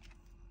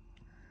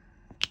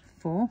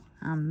 4,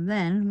 and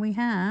then we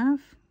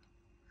have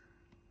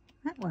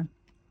that one.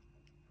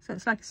 So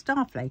it's like a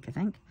star flake, I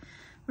think.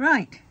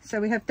 Right, so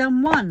we have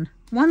done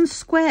one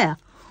square.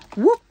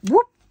 Whoop,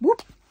 whoop,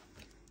 whoop.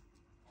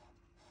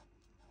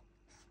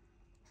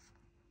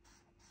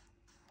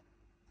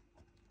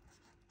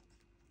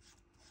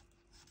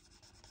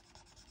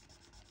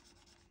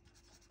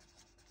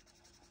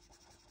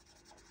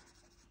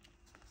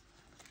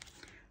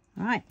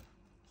 Right.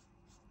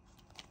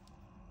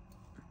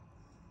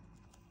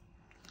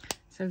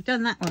 So we've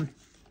done that one.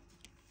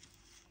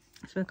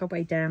 Let's work our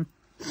way down.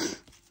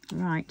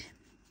 Right.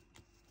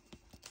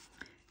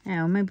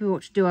 Now maybe we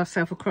ought to do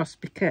ourselves a cross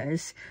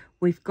because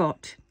we've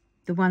got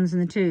the ones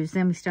and the twos.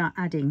 Then we start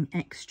adding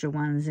extra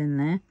ones in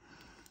there.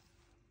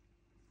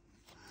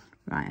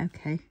 Right,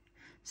 okay.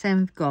 So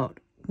we've got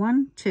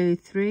 1, 2,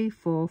 3,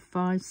 4,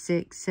 5,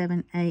 6,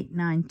 7, 8,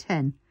 9,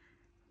 10.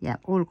 Yeah,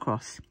 all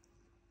across.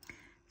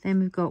 Then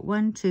we've got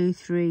 1, 2,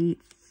 3,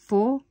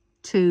 4,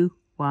 2,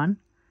 1.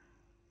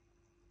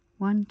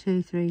 1,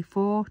 2, 3,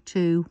 4,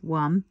 2,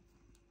 1.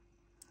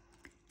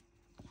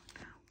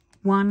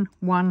 1,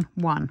 1,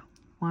 1.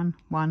 1,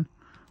 1,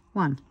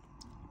 1.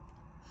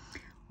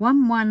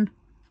 1, 1,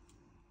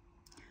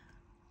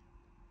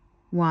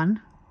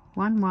 1.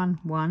 1, 1,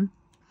 1.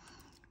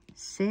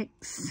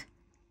 6,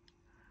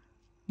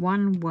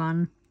 1,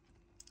 1.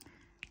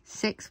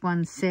 6,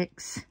 1,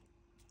 6.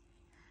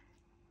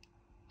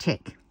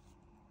 Tick.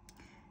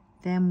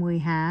 Then we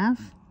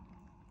have,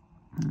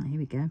 here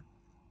we go.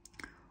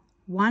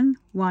 1,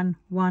 1,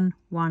 1,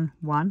 1,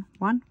 1, 1,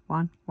 1,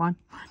 1, 1.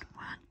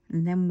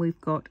 And then we've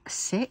got a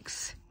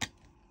 6.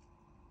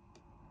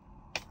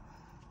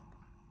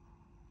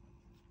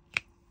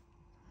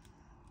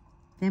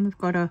 Then we've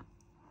got a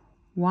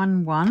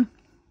 1, 1.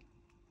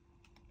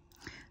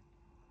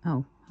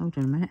 Oh, hold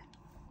on a minute.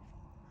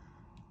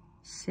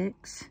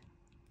 6.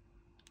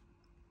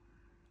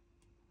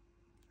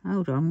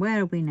 Hold on,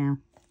 where are we now?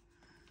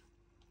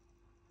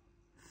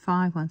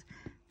 5 ones.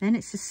 Then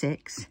it's a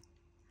 6.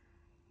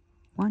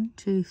 1,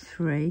 2,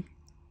 3.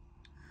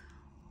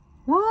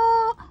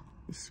 What?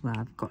 This is where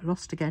I've got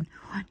lost again.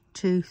 1,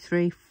 2,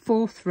 3,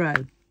 4th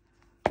row.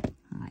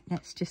 Right,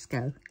 let's just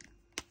go.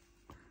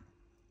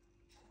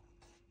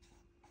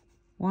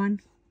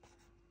 1,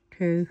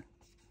 2,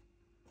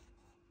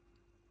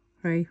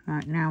 3.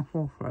 Right, now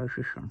 4th row is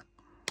this one.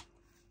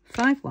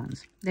 5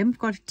 ones. Then we've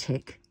got a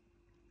tick.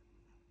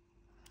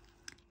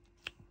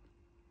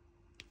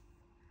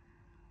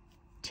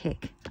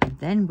 Tick. And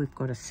then we've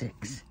got a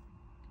 6.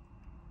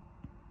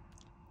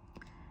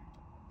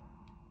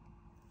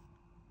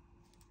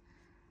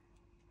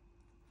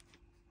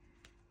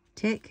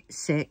 Tick,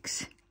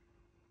 6.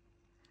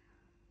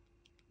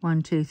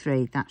 1, 2,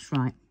 3. That's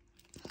right.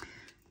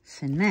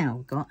 So now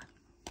we've got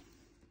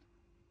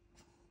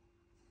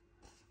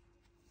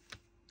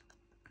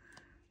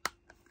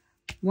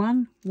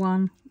one,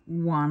 1,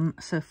 1.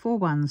 So 4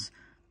 ones.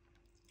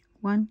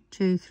 1,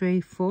 2,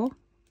 3, 4.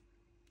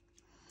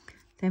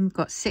 Then we've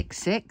got 6,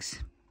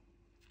 6.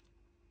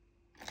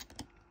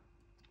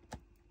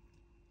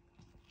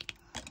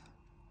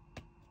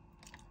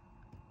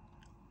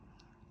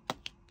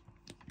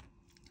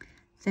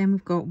 Then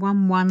we've got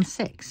 1, 1,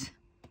 6.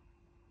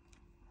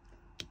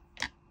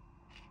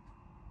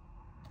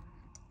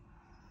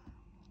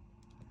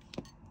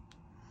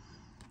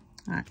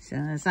 Right, so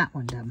there's that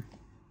one done.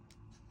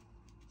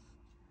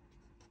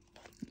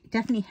 It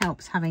definitely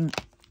helps having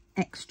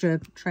extra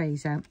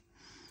trays out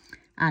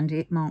and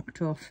it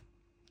marked off.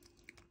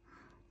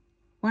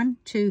 1,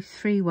 2,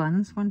 3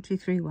 ones. 1, 2,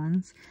 3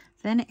 ones.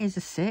 Then it is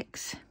a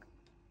 6.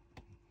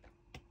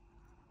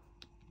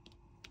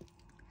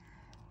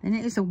 Then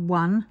it is a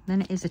 1.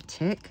 Then it is a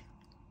tick.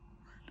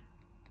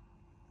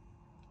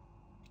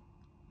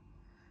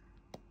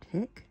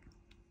 Tick.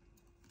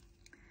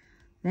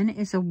 Then it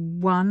is a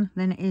 1.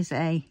 Then it is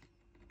a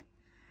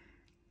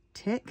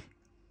tick.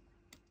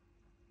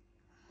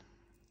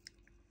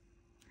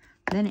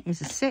 Then it is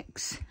a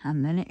 6.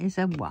 And then it is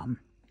a 1.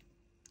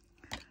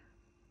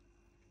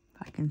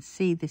 If I can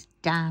see this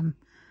damn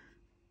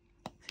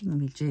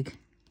thingamajig.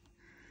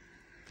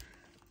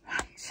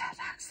 Right, so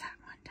that's that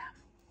one done.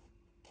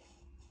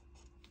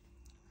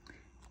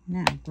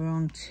 Now we're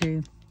on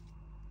to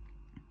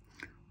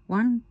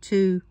 1,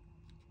 2,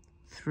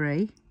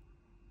 3.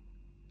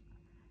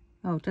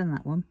 Oh, done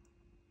that one.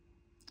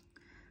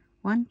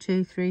 1,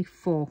 2, 3,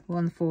 4. We're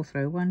on the 4th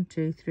row. 1,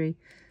 2, 3.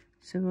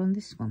 So we're on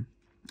this one.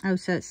 Oh,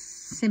 so it's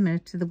similar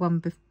to the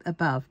one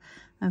above.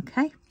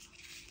 Okay.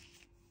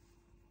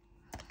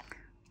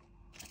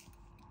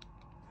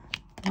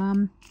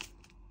 1.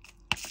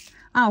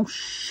 Oh,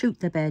 shoot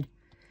the bed.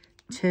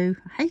 2.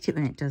 I hate it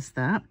when it does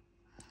that.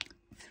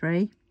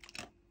 3.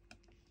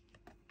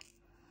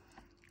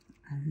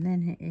 And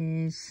then it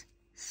is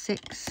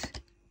 6.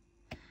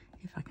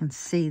 If I can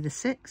see the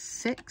 6.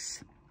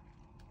 6.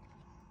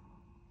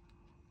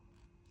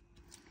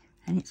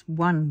 And it's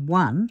 1,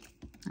 1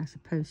 as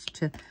opposed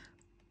to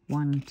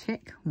 1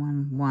 tick,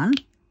 1, 1.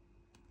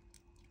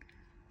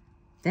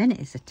 Then it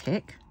is a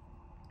tick.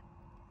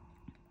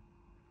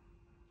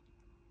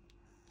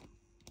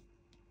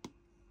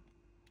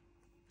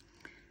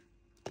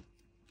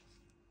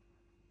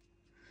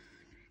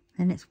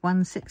 Then it's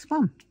 1, 6,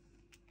 1.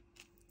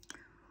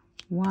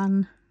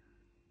 1,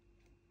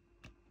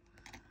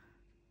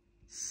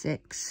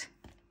 6,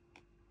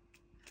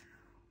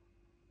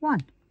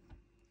 1.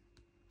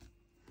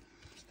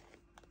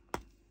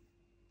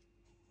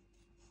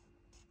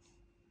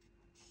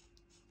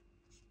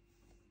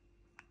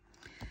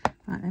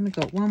 Right, Then we've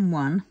got 1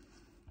 1,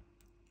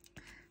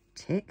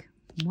 tick,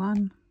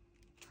 1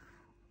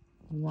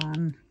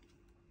 1,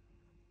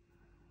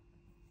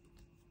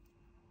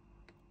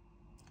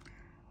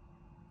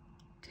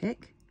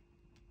 tick.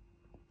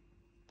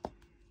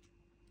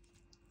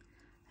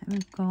 And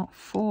we've got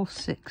 4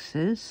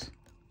 6s.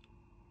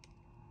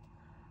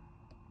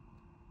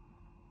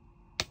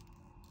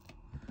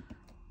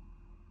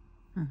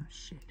 Oh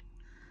shit.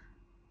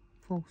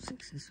 4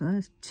 6s. Well,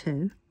 there's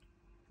 2.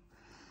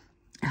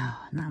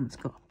 Oh, now it's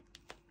got.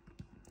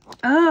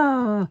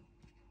 Oh!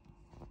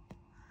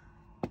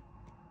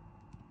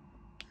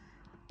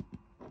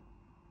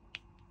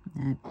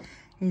 No,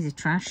 here's a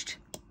trashed.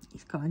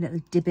 He's got a little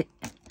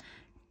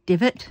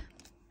divot.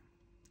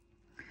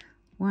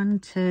 1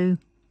 2.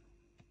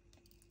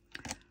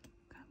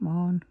 Come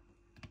on.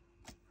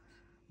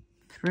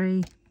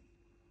 3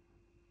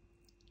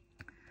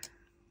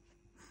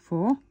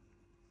 4.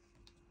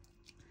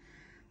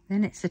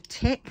 Then it's a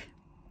tick.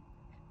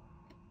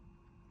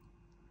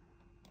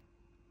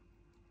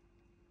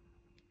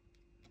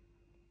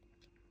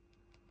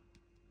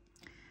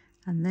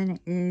 And then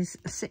it is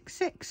a 6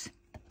 6.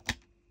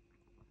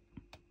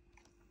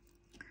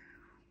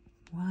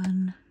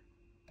 1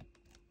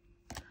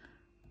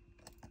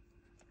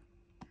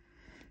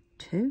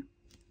 2.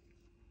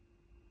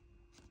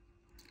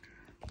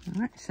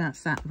 All right, so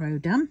that's that row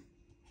done.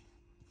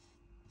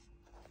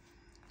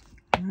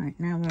 All right,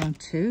 now we're on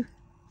 2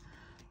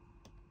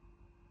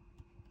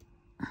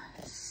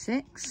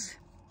 6.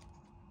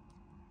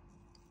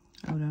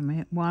 Hold on a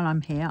minute. While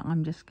I'm here,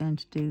 I'm just going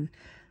to do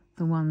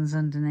the ones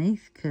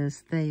underneath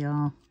because they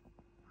are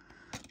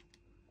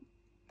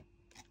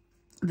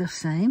the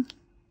same.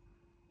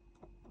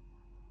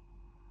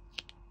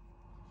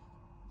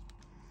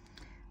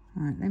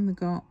 All right, then we've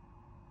got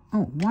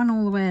 1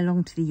 all the way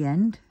along to the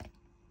end.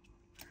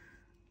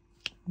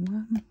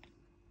 1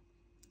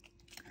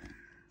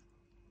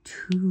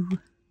 2.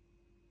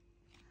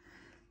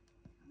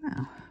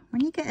 Well,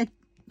 when you get a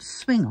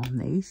swing on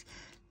these,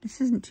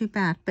 this isn't too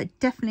bad, but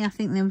definitely I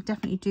think they'll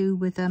definitely do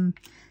with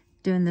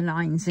doing the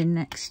lines in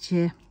next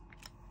year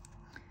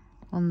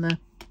on the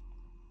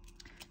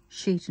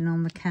sheet and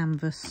on the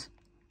canvas.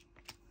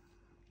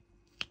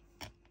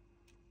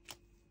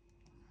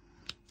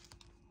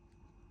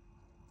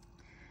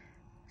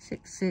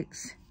 Six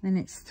 6, then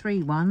it's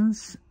 3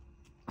 1s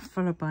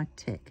followed by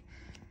tick.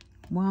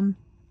 1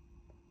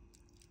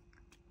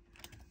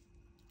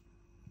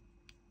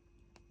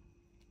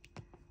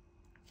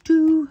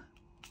 2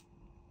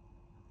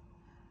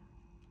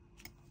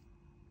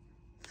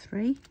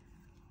 3,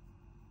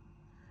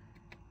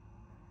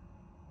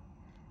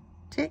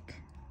 tick,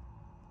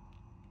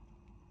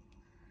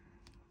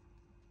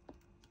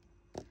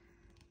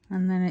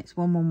 and then it's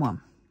 1 1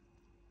 1.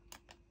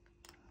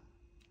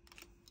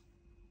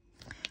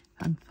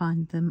 And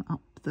find them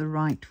up the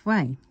right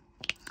way.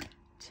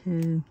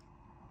 2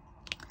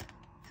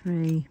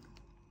 3.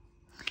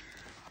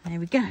 There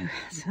we go.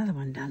 That's another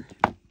one done.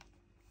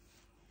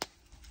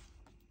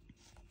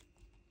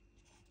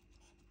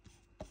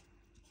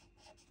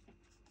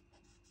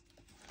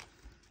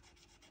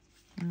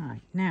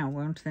 Right, now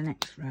we're on to the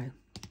next row.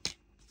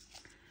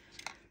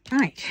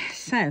 Right,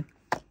 so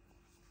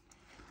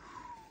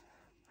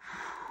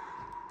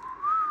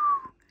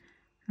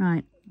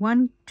right,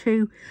 1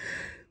 2.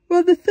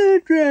 Well, the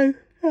third row,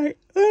 right,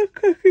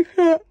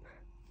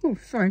 oh,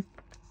 sorry,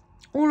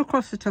 all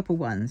across the top of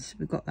ones,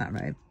 we've got that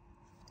row,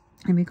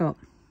 and we got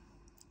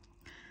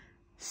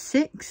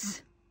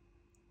 6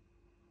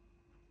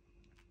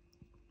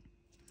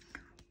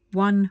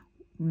 1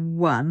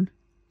 1.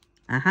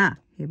 Aha,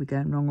 here we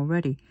go, wrong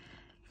already.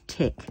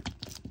 Tick.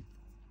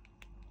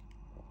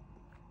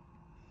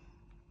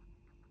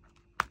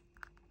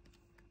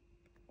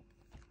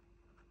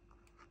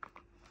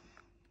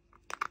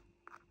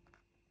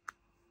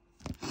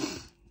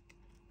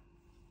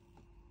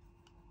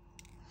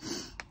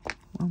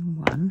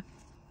 One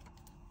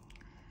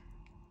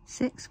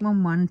 6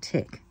 1 1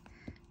 tick.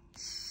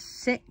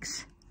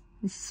 6.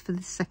 This is for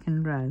the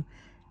second row.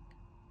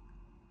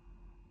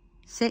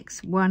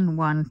 6 1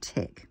 1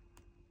 tick.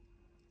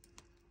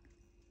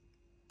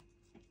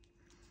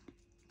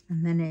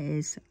 And then it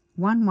is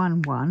 1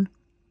 1 1.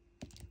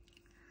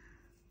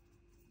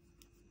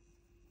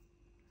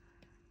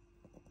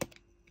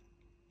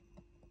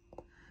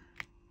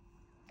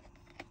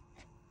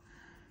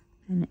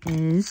 Then it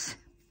is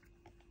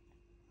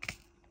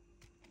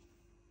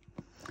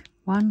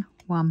 1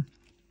 1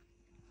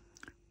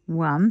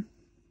 1,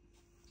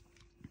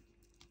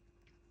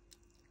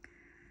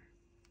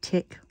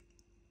 tick,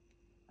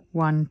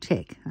 1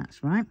 tick.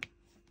 That's right.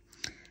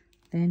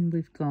 Then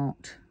we've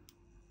got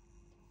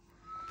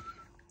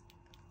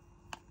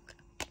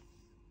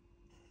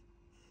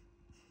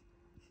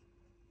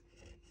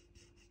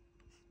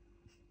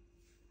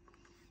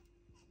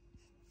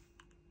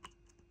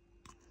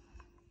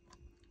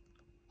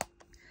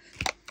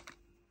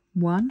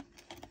 1.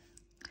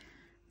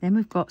 Then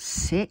we've got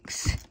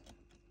 6.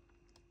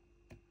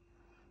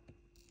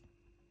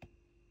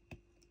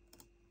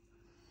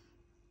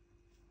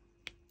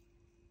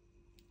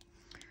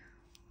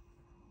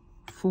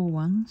 4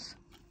 ones.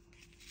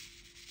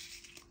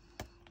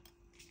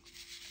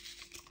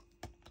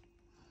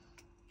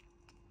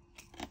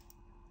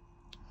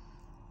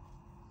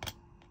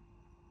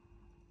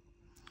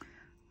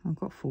 I've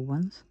got 4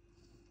 ones.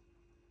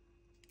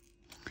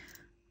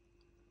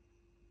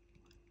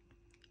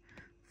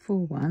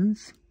 4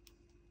 ones.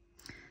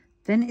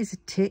 Then it is a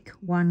tick,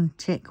 1,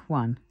 tick,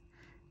 1.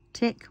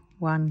 Tick,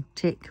 1,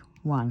 tick,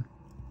 1.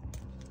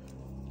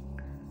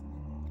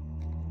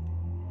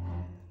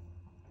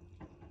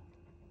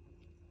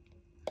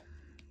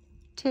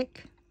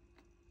 Tick.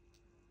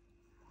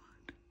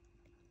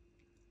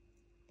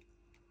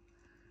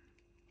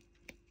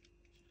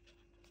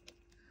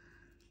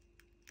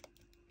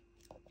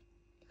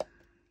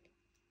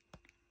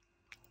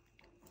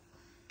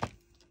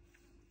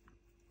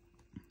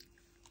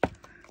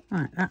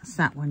 Right, that's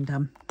that one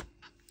done.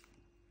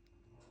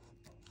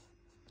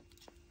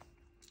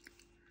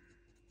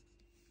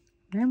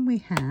 Then we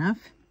have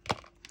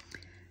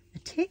a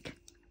tick.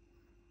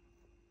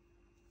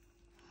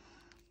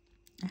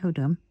 Hold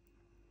on.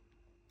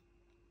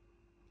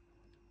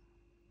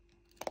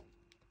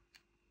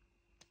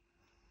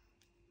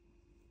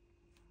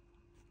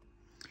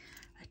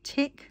 A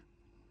tick.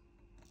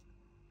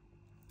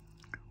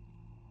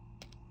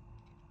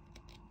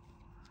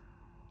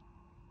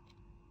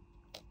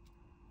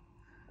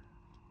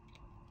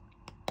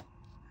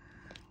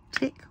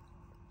 Tick.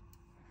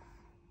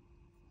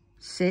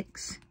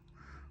 6.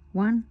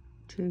 1,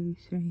 2,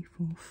 3,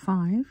 4,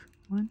 5.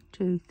 1,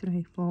 2,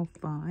 3, 4,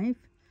 5.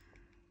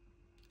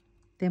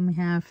 Then we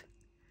have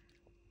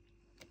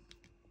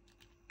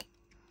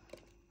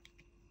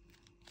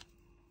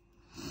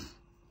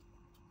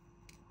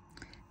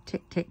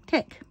tick, tick,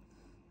 tick.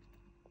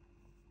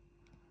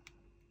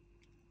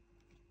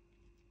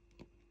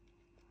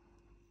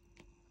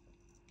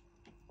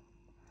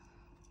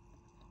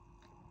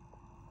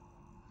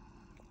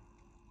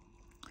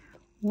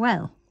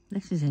 Well,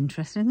 this is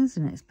interesting,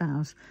 isn't it? It's about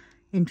as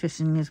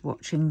interesting as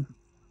watching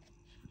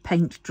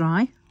paint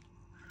dry.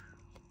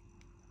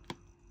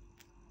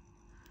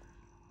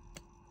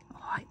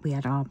 Right, we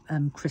had our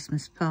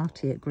Christmas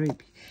party at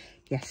group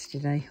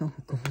yesterday. Oh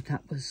God,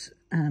 that was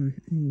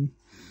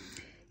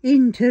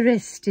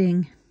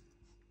interesting.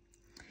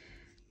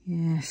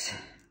 Yes,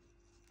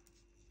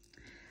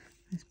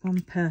 there's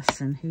one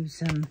person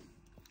who's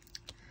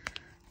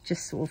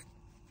just sort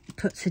of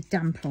puts a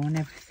damper on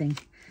everything.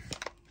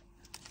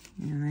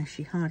 You know,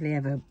 she hardly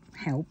ever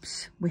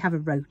helps. We have a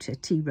rota,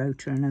 tea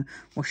rota and a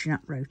washing up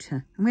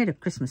rota. And we had a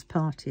Christmas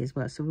party as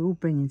well, so we're all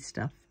bringing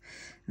stuff.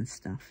 And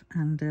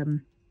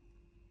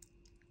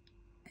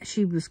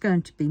she was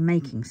going to be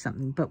making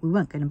something, but we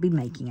weren't going to be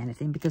making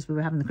anything because we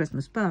were having the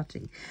Christmas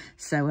party.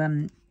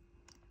 So,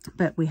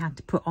 but we had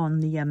to put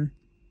on the,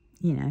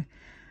 you know,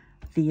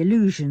 the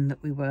illusion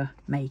that we were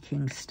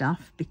making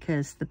stuff,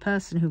 because the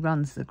person who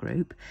runs the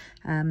group,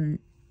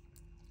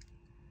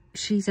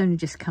 she's only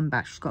just come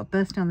back. She's got a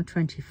birthday on the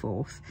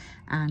 24th,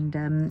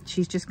 and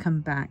she's just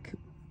come back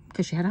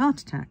because she had a heart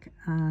attack.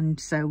 And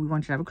so we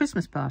wanted to have a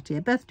Christmas party,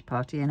 a birthday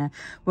party, and a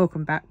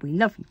welcome back, we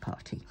love you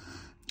party.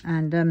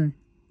 And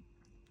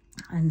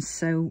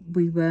so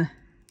we were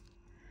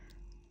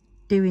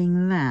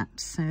doing that.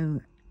 So,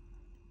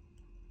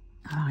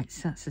 all right,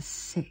 so that's a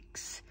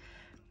 6.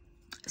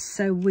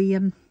 So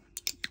we're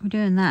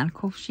doing that, and of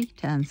course she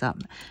turns up,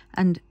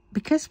 and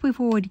because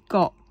we've already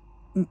got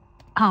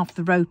half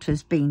the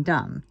rota's been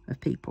done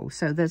of people,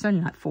 so there's only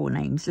like 4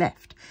 names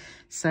left.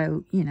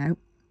 So, you know,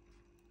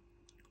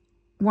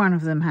 one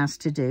of them has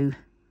to do,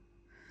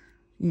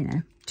 you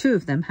know, 2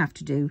 of them have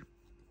to do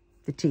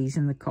the teas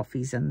and the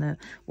coffees and the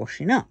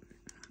washing up.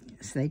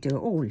 So they do it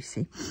all, you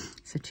see.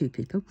 So 2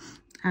 people,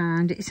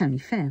 and it's only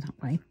fair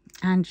that way.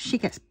 And she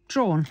gets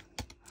drawn,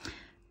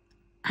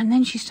 and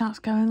then she starts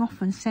going off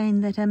and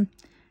saying that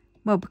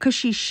well, because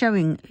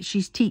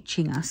she's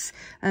teaching us,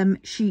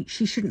 she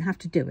shouldn't have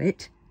to do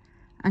it.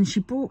 And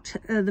she brought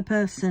the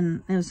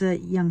person, there was a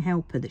young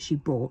helper that she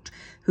brought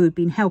who had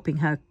been helping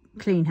her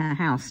clean her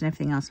house and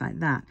everything else like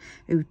that.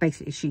 It was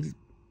basically, she's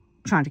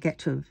trying to get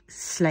to a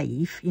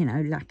slave, you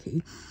know,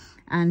 lucky.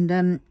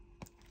 And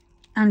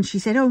she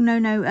said, oh,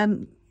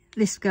 no,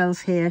 this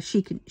girl's here.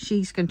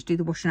 She's going to do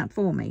the washing up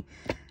for me.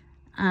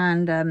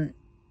 And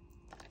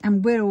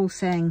we're all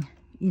saying,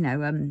 you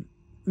know,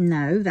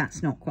 no,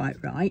 that's not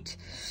quite right.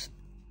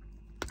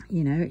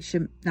 You know,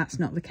 that's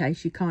not the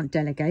case. You can't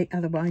delegate.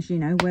 Otherwise, you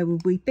know, where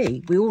would we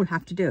be? We all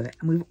have to do it.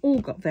 And we've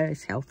all got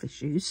various health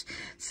issues.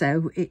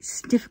 So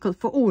it's difficult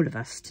for all of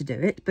us to do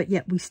it. But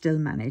yet we still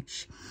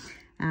manage.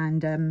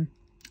 And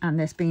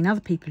there's been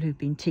other people who've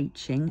been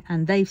teaching,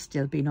 and they've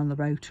still been on the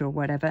rota or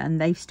whatever.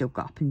 And they've still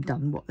got up and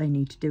done what they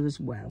need to do as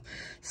well.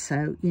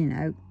 So, you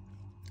know,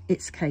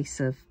 it's a case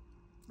of,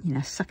 you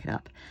know, suck it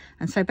up.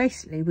 And so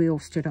basically we all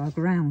stood our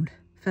ground.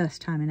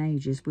 First time in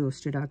ages, we all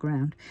stood our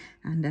ground,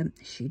 and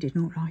she did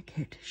not like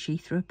it. She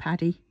threw a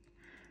paddy.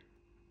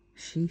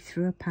 She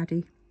threw a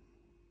paddy.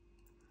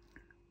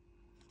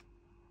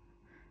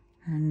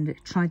 And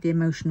tried the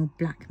emotional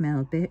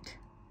blackmail bit.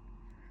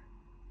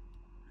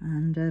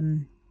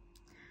 And,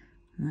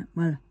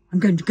 well, I'm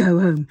going to go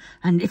home,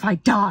 and if I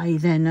die,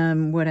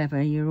 then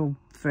whatever, you're all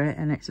for it.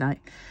 And it's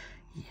like,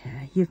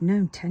 yeah, you've no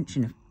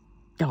intention of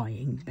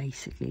dying,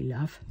 basically,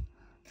 love.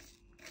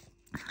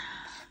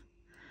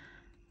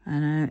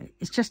 And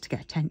it's just to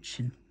get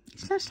attention.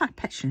 It's just like a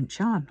petulant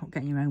child, not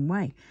getting your own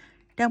way.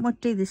 Don't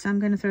want to do this, I'm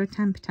going to throw a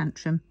temper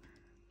tantrum.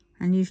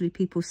 And usually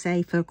people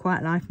say for a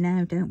quiet life,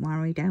 no, don't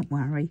worry, don't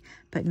worry.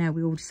 But no,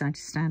 we all decide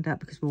to stand up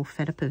because we're all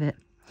fed up of it.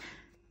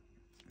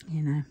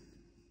 You know,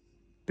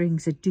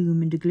 brings a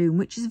doom and a gloom,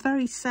 which is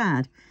very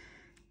sad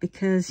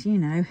because, you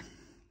know,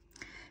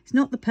 it's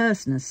not the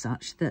person as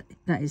such that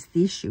is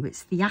the issue.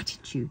 It's the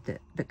attitude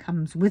that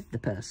comes with the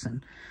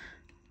person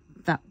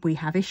that we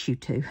have issue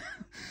to.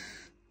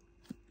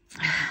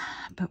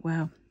 But,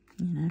 well,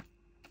 you know,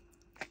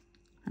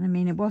 and I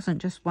mean, it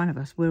wasn't just one of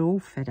us. We're all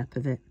fed up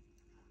of it.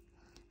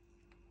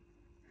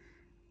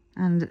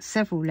 And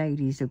several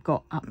ladies have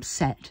got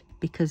upset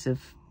because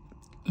of,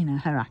 you know,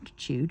 her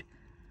attitude.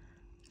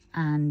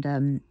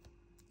 And,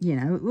 you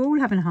know, we're all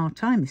having a hard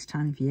time this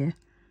time of year.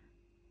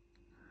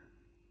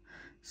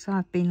 So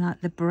I've been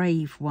like the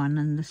brave one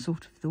and the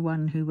sort of the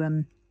one who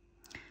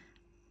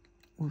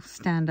will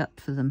stand up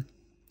for them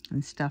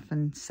and stuff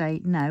and say,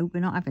 no,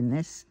 we're not having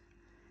this.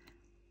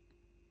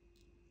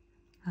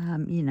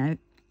 You know,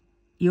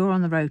 you're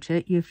on the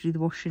rota, you have to do the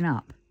washing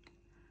up.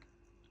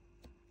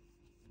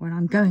 Well,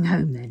 I'm going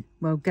home then.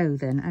 Well, go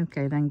then.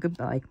 Okay, then,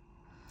 goodbye.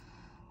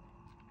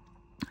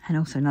 And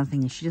also another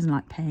thing is she doesn't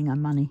like paying her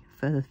money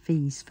for the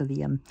fees for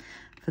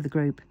the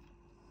group.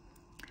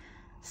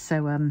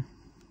 So,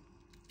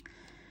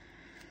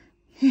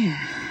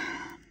 yeah.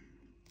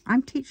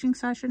 I'm teaching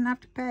so I shouldn't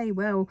have to pay.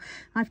 Well,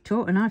 I've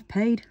taught and I've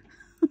paid.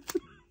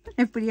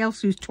 Everybody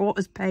else who's taught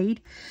has paid,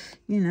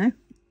 you know.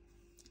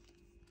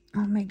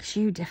 What makes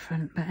you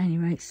different? But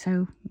anyway,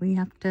 so we've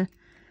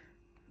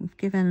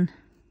given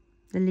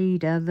the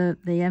leader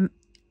the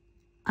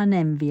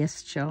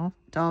unenvious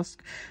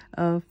task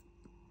of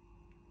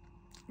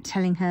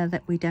telling her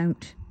that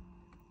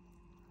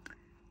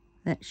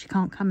that she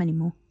can't come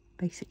anymore,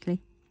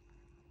 basically.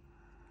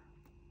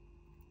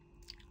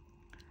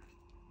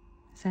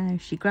 So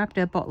she grabbed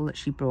her bottle that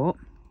she brought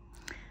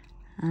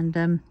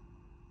and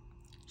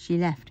she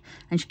left,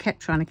 and she kept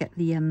trying to get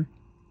the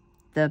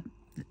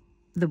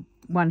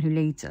one who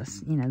leads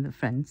us, you know, the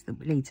friends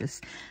that leads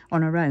us,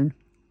 on her own.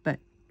 But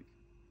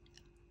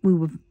we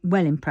were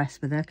well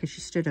impressed with her because she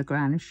stood her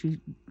ground and she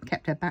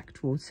kept her back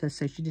towards her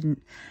so she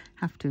didn't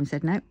have to, and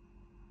said, no,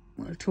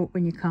 we'll talk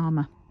when you're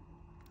calmer.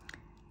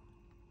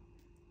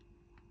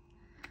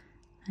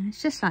 And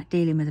it's just like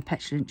dealing with a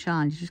petulant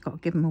child. You just got to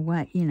give them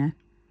away, you know.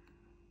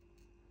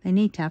 They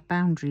need to have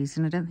boundaries,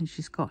 and I don't think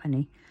she's got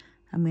any.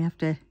 And we have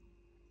to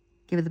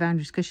give her the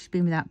boundaries because she's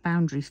been without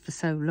boundaries for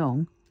so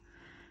long.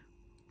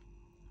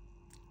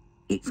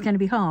 It's going to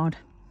be hard.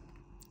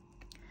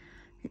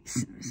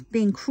 It's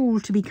being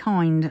cruel to be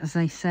kind, as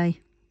they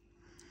say.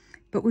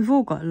 But we've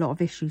all got a lot of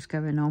issues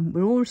going on.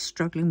 We're all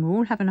struggling. We're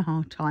all having a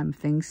hard time of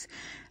things.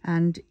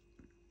 And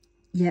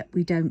yet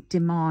we don't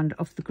demand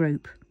of the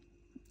group.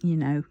 You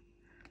know,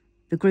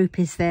 the group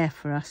is there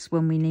for us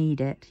when we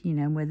need it. You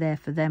know, we're there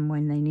for them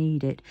when they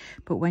need it.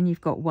 But when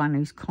you've got one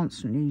who's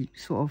constantly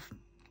sort of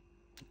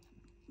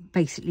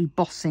basically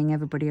bossing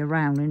everybody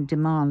around and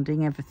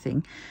demanding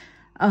everything,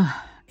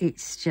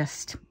 it's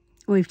just,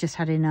 we've just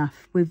had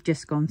enough. We've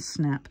just gone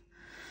snap.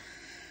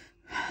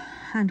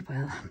 And,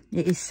 well,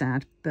 it is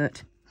sad,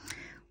 but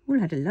we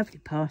all had a lovely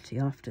party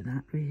after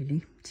that,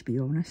 really, to be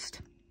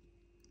honest.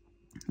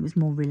 It was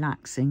more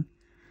relaxing,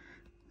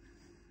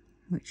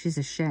 which is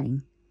a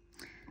shame.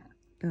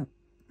 But,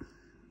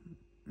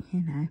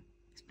 you know,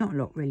 there's not a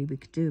lot really we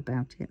could do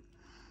about it.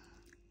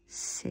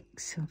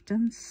 6, I've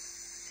done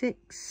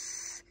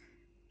 6.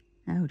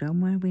 Hold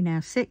on, where are we now?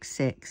 6,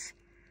 6.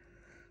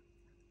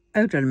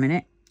 Hold on a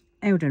minute.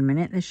 Hold on a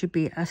minute. There should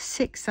be a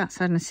 6 that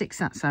side and a 6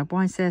 that side.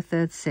 Why is there a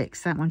third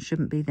 6? That one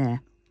shouldn't be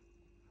there.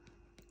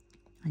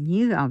 I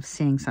knew I was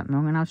seeing something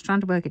wrong and I was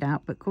trying to work it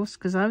out. But of course,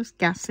 because I was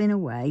gassing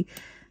away,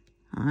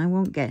 I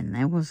won't get in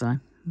there, was I?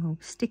 We'll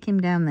stick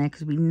him down there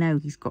because we know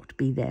he's got to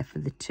be there for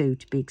the 2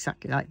 to be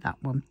exactly like that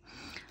one.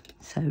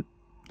 So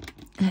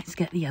let's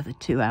get the other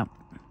 2 out.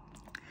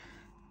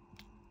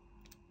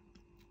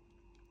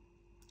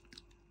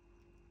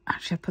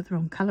 Actually, I put the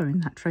wrong colour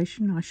in that tray,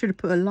 shouldn't I? I should have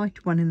put a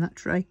light one in that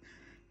tray.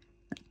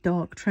 That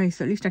dark tray,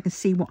 so at least I can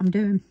see what I'm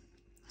doing.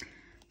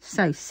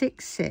 So,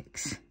 6,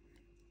 6.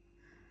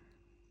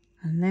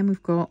 And then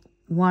we've got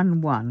 1,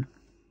 1.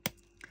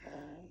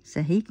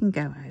 So he can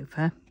go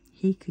over.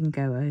 He can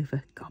go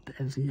over. God, but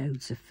there was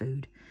loads of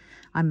food.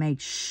 I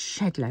made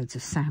shed loads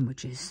of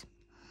sandwiches.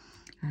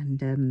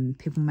 And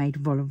people made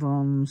vol au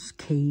vents,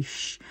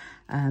 quiche.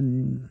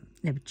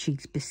 There were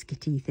cheese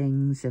biscuity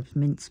things. There was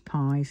mince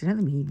pies. I don't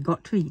think we even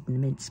got to eat the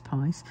mince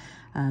pies.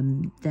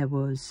 There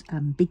was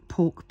big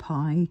pork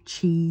pie,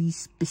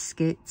 cheese,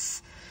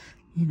 biscuits.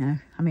 You know,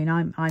 I mean,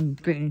 I'm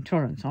gluten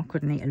intolerant, so I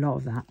couldn't eat a lot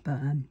of that. But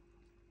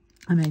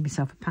I made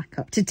myself a pack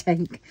up to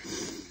take.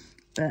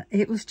 But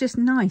it was just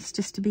nice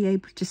just to be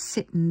able to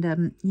sit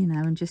and, you know,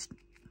 and just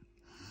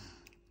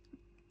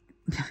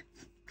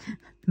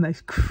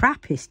most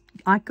crappiest.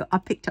 I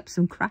picked up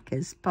some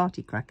crackers,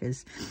 party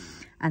crackers,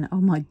 and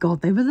oh my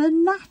God, they were the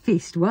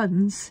naffiest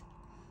ones.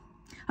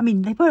 I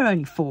mean, they were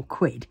only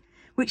 £4,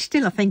 which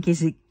still I think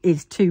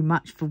is too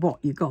much for what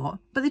you got,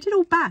 but they did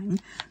all bang,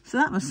 so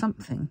that was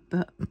something.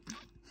 But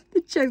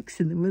the jokes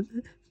in them were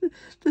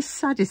the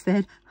saddest. They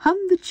had hum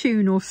the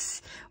tune or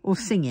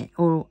sing it,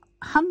 or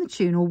hum the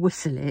tune or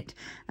whistle it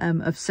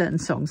of certain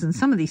songs, and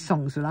some of these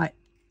songs were like,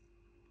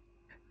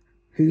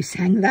 who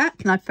sang that?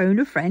 Can I phone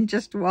a friend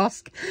just to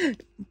ask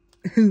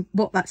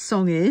what that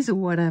song is or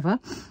whatever,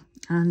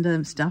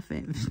 and stuff.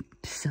 It was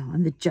bizarre.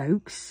 And the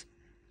jokes,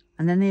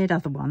 and then they had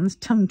other ones,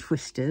 tongue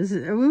twisters.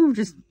 We were all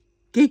just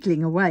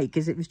giggling away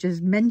because it was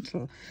just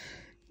mental.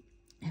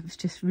 It was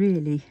just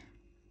really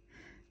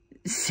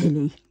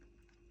silly,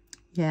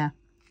 yeah.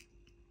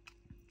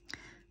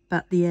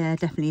 But the air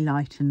definitely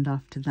lightened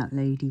after that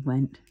lady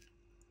went.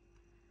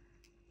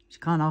 She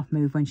can't half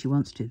move when she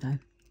wants to, though.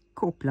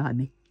 God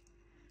blimey.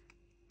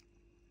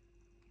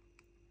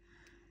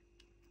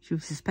 She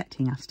was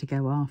suspecting us to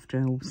go after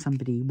her, or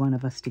one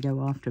of us to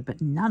go after her,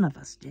 but none of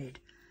us did.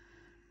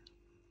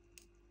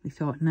 We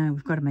thought, no,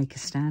 we've got to make a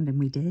stand, and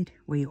we did.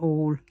 We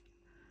all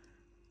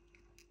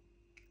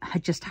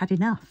had just had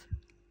enough.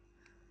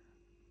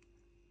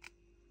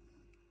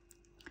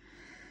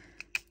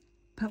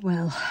 But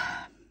well,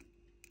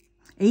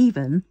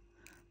 even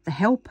the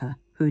helper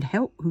who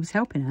was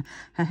helping her,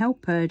 her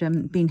helper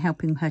had been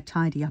helping her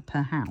tidy up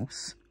her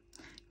house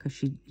because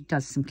she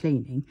does some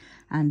cleaning,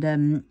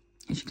 and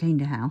she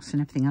cleaned her house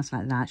and everything else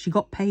like that. She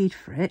got paid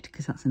for it,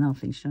 because that's another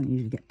thing. She don't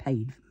usually get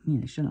paid, you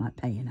know, she don't like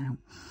paying out.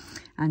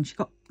 And she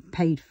got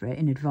paid for it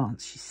in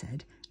advance, she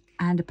said.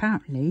 And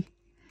apparently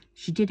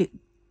she did it,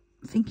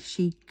 I think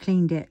she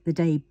cleaned it the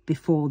day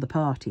before the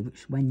party,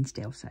 which was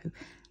Wednesday or so.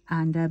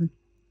 And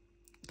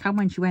come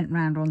when she went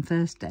round on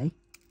Thursday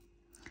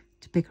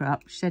to pick her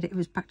up, she said it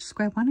was back to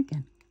square one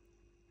again.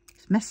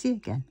 It's messy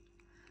again.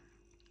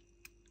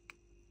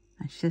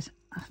 And she says,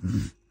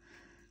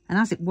 and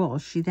as it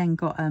was, she then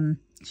got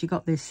she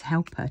got this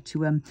helper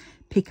to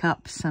pick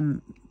up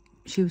some.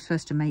 She was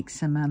supposed to make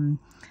some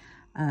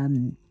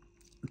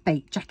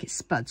baked jacket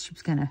spuds. She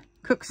was going to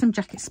cook some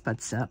jacket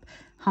spuds up,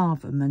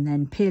 halve them, and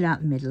then peel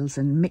out the middles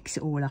and mix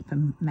it all up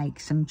and make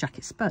some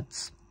jacket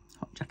spuds,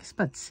 hot jacket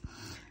spuds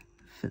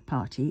for the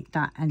party.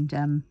 That,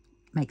 and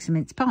make some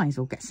mince pies,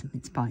 or get some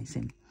mince pies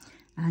in.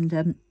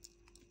 And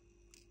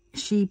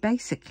she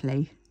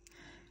basically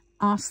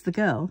asked the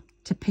girl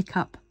to pick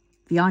up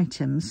the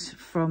items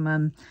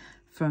from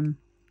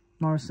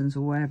Morrison's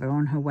or wherever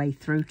on her way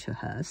through to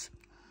hers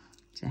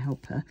to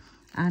help her,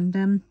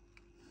 and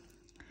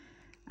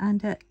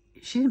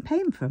she didn't pay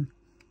him for them.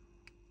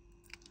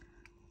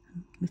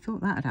 We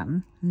thought that had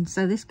happened, and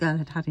so this girl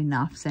had had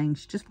enough, saying,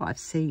 just what I've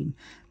seen,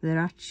 their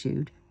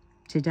attitude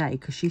today,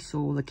 because she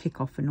saw the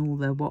kick-off and all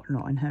the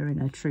whatnot and her in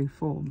her true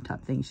form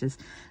type thing. She says,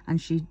 and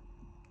she,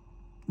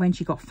 when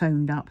she got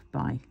phoned up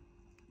by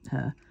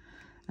her,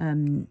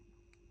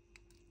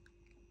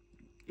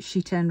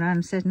 she turned around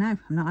and said, no,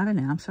 I'm not having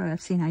it. I'm sorry,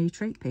 I've seen how you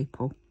treat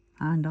people,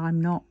 and I'm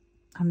not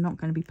going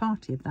to be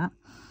party of that.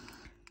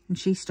 And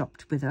she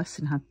stopped with us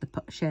and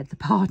shared the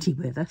party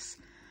with us,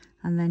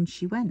 and then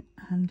she went,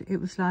 and it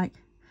was like,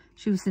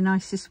 she was the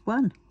nicest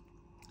one.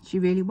 She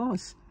really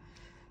was.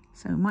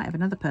 So we might have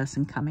another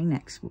person coming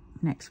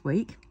next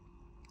week.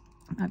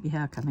 It might be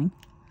her coming.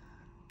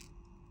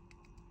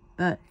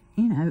 But,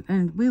 you know,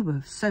 and we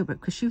were sober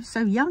because she was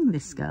so young,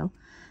 this girl.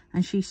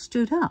 And she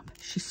stood up.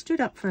 She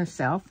stood up for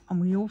herself, and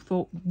we all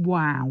thought,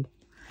 wow,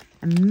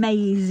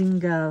 amazing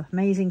girl,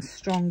 amazing,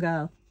 strong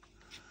girl.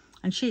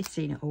 And she had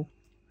seen it all.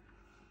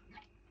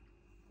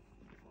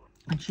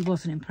 And she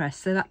wasn't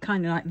impressed. So that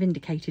kind of like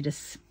vindicated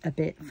us a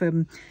bit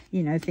from,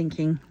 you know,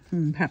 thinking,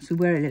 perhaps we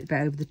were a little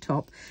bit over the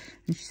top.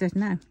 And she said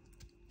no.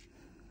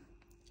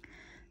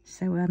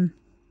 So, and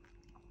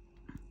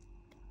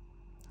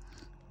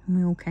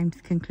we all came to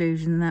the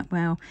conclusion that,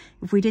 well,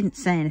 if we didn't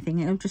say anything,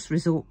 it'll just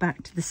resort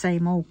back to the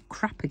same old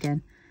crap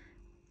again,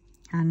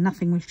 and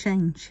nothing will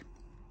change.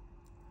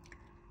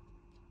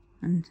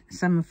 And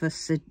some of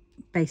us had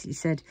basically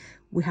said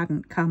we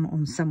hadn't come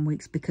on some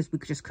weeks because we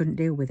just couldn't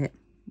deal with it.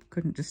 We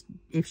couldn't just,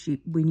 if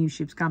we knew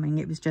she was coming,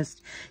 it was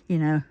just, you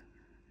know,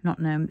 not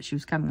knowing that she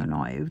was coming or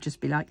not, it would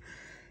just be like,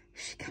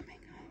 is she coming?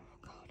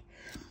 Oh,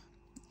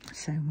 God.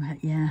 So,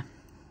 yeah.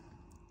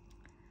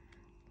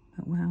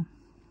 But, well,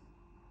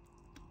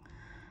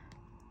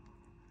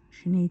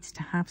 she needs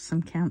to have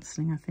some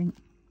counselling, I think.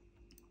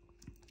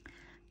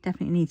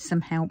 Definitely needs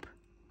some help.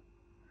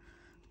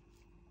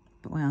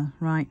 But, well,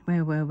 right,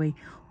 where were we?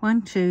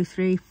 1, 2,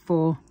 3,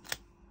 4.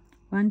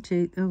 1,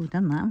 2, oh, we've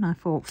done that, haven't I?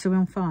 4, so we're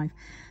on 5.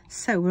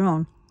 So we're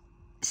on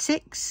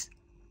 6,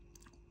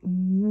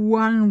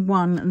 1,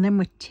 1, and then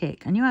we're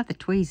tick. And you had the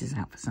tweezers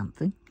out for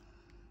something.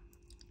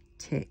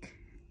 Tick.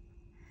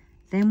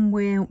 Then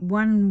we're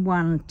 1,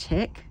 1,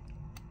 tick.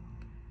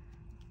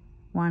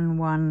 1,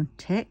 1,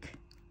 tick.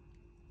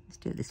 Let's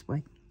do it this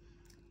way.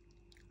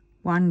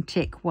 1,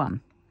 tick,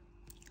 1.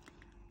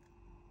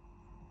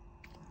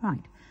 Right.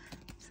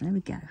 So there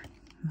we go.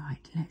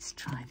 Right, let's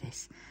try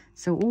this.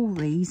 So all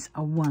these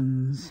are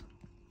ones.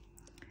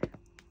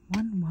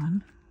 1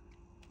 1,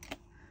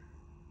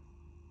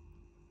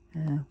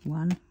 1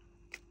 1.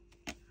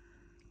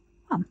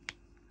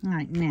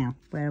 Right, now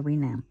where are we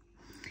now?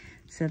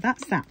 So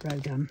that's that row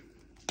done.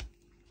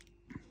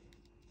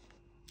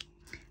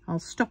 I'll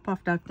stop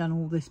after I've done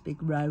all this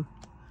big row.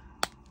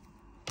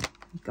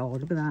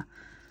 God, look at that.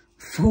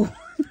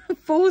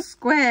 4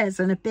 squares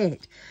and a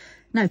bit.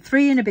 No,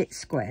 3 and a bit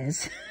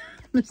squares.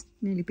 It's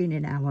nearly been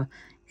an hour.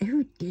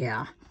 Oh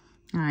dear.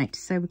 Right,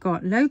 so we've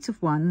got loads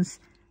of ones.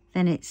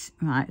 Then it's,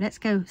 right, let's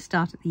go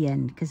start at the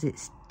end, because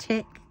it's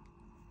tick,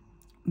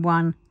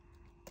 1,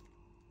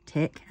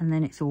 tick, and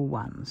then it's all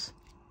ones.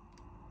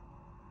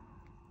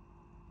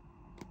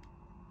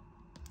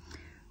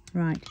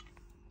 Right,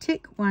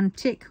 tick, 1,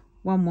 tick,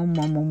 1 1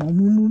 1 1 1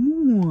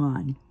 1 1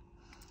 1.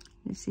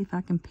 Let's see if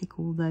I can pick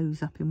all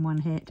those up in one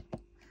hit.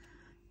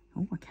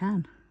 Oh, I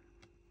can.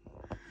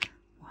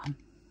 1.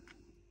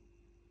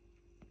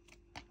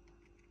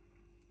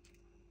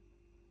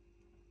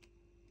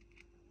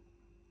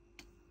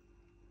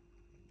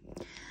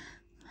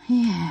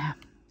 Yeah.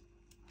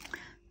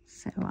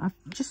 So I'm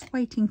just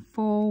waiting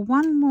for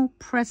one more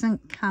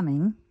present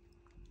coming.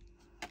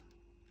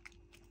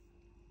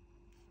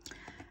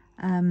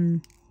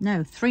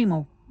 No, 3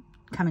 more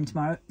coming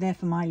tomorrow. They're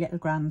for my little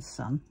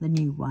grandson, the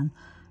new one.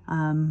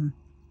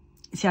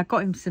 See, I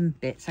got him some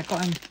bits. I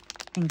got him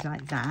things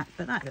like that,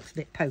 but that looks a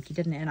bit pokey,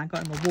 doesn't it? And I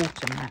got him a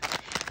water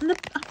mat. And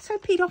I'm so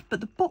peed off,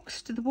 but the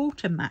box to the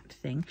water mat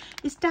thing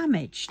is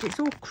damaged. It's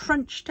all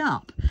crunched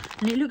up,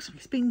 and it looks like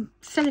it's been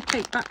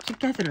sellotaped back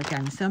together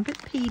again. So I'm a bit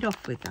peed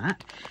off with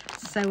that.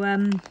 So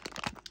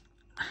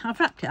I've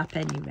wrapped it up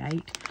at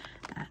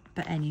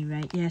any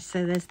rate. Yeah,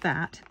 so there's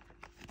that.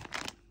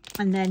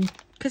 And then,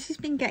 because he's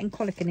been getting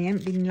colic and he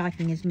hasn't been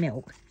liking his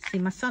milk. See,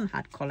 my son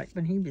had colic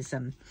when he was,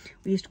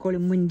 we used to call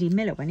him Windy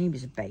Miller when he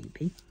was a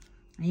baby.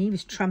 And he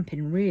was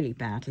trumping really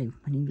badly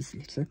when he was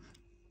little.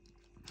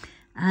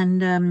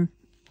 And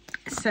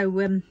so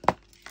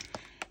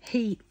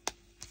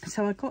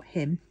I got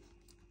him.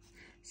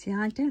 See,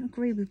 I don't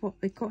agree with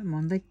what they got him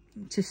on. To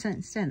a certain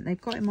extent,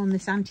 they've got him on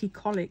this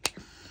anti-colic,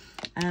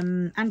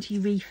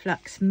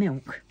 anti-reflux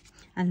milk.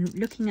 And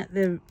looking at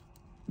the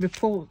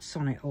reports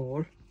on it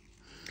all,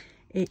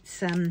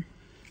 it's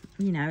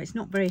you know, it's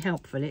not very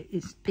helpful.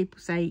 It's people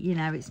say, you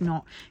know, it's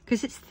not,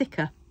 because it's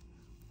thicker,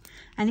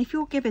 and if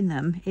you're giving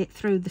them it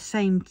through the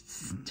same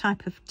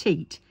type of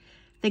teat,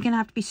 they're going to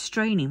have to be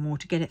straining more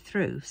to get it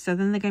through. So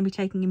then they're going to be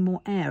taking in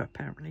more air,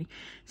 apparently.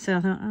 So I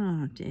thought,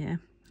 oh dear.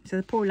 So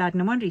the poor lad,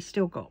 no wonder he's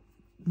still got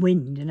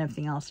wind and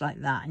everything else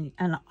like that.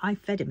 And I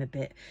fed him a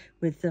bit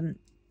with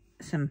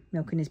some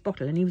milk in his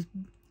bottle, and he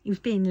was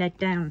being led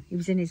down. He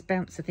was in his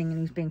bouncer thing and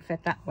he was being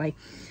fed that way.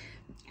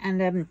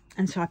 And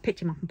so I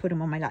picked him up and put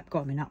him on my lap,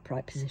 got him in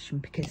upright position,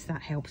 because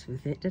that helps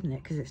with it, doesn't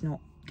it? Because it's not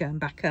going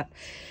back up.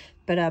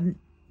 But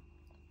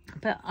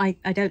I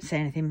don't say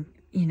anything,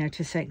 you know,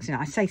 to say,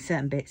 I say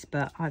certain bits,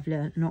 but I've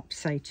learned not to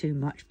say too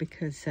much,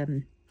 because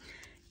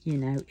you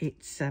know,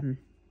 it's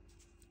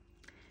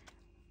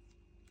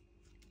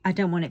I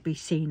don't want it to be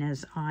seen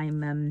as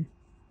I'm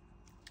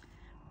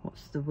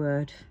what's the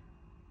word,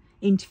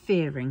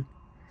 interfering.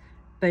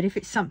 But if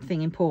it's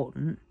something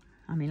important,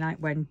 I mean, like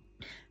when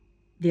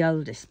the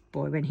oldest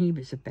boy, when he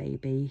was a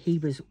baby, he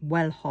was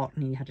well hot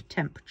and he had a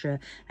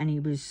temperature and he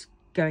was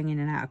going in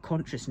and out of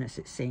consciousness,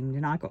 it seemed,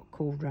 and I got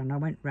called round. I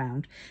went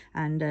round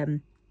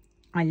and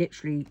I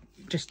literally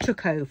just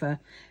took over,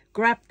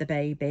 grabbed the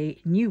baby,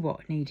 knew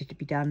what needed to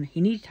be done. He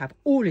needed to have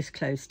all his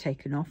clothes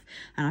taken off,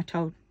 and I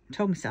told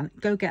my son,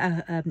 go get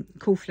a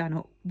cool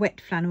flannel,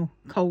 wet flannel,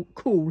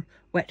 cool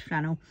wet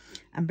flannel,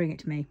 and bring it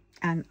to me.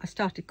 And I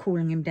started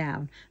cooling him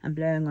down and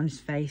blowing on his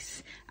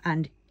face,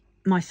 and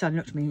my son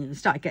looked at me and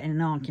started getting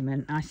an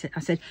argument. I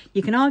said,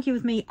 you can argue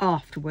with me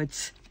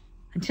afterwards.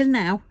 Until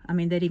now, I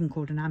mean, they'd even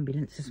called an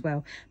ambulance as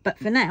well. But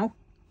for now,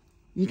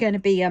 you're going to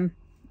be,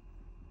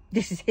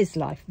 this is his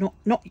life,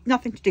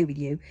 nothing to do with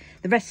you.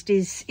 The rest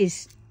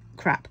is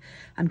crap.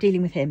 I'm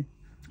dealing with him.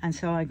 And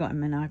so I got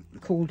him and I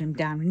called him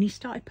down, and he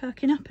started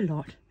perking up a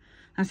lot.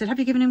 I said, have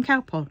you given him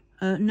Calpol?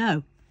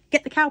 No.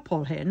 Get the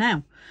Calpol here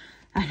now.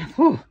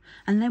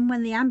 And then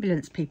when the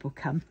ambulance people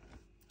come,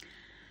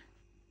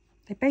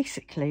 they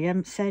basically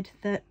said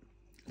that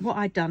what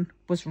I'd done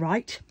was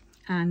right,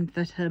 and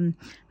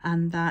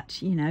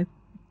that you know,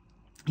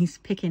 he's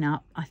picking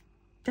up. I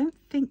don't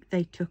think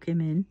they took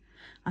him in.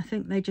 I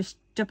think they just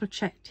double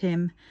checked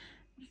him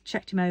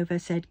over,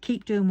 said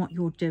keep doing what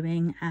you're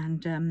doing,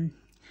 and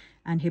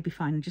he'll be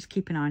fine, and just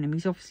keep an eye on him.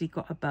 He's obviously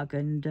got a bug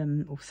and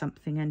or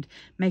something, and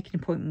make an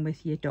appointment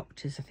with your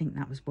doctors. I think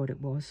that was what it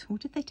was. Or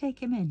did they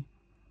take him in?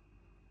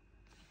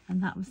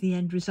 And that was the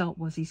end result,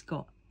 was he'd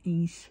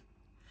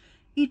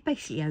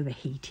basically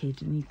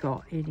overheated, and he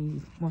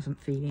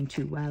wasn't feeling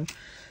too well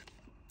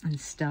and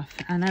stuff.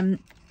 And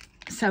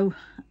so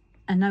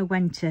I know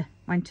when to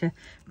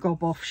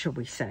gob off, shall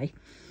we say.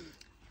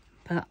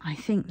 But I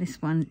think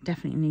this one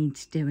definitely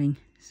needs doing,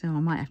 so I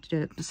might have to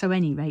do it. So at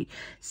any rate,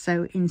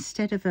 so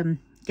instead of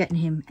getting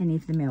him any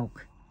of the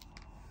milk,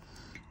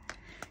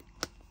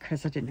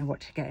 because I didn't know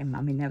what to get him.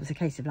 I mean, there was a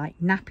case of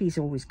like, nappy's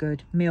always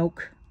good,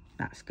 milk,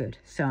 that's good.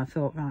 So I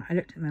thought, right, I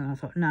looked at milk and I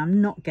thought, no, I'm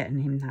not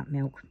getting him that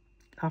milk.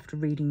 After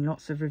reading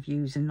lots of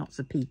reviews and lots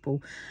of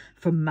people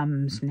from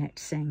Mum's Net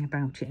saying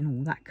about it and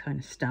all that kind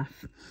of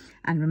stuff,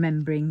 and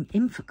remembering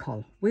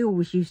Infocol. We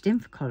always used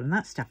Infocol, and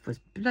that stuff was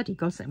bloody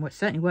godsend. Well, it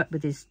certainly worked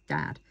with his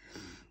dad.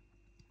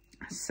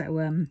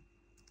 So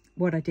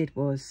what I did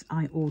was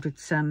I ordered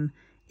some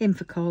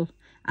Infocol,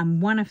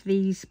 and one of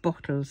these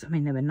bottles, I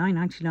mean, they were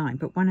 $9.99,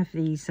 but one of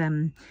these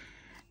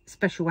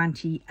special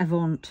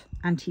anti-Avant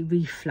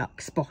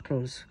anti-reflux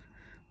bottles,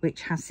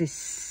 which has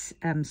this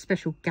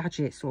special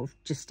gadget sort of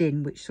just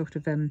in, which sort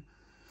of,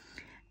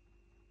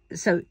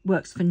 so it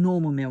works for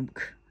normal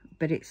milk,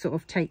 but it sort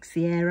of takes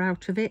the air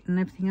out of it and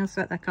everything else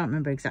like that. I can't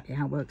remember exactly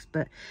how it works,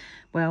 but,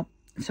 well,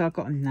 so I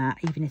got him that,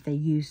 even if they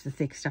use the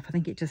thick stuff. I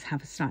think it does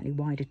have a slightly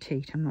wider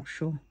teat, I'm not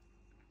sure.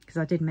 Because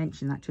I did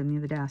mention that to him the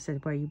other day. I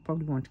said, well, you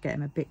probably want to get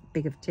him a bit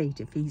big of a teat.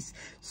 If he's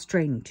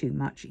straining too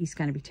much, he's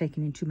going to be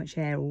taking in too much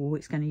air, or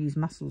it's going to use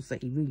muscles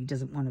that he really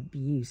doesn't want to be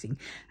using,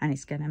 and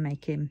it's going to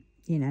make him,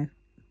 you know,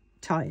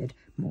 tired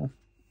more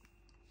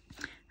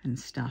and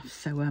stuff.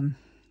 So don't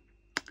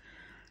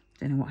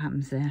know what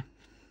happens there.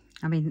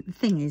 I mean, the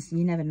thing is,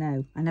 you never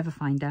know. I never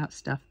find out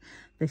stuff.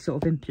 They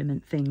sort of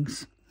implement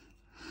things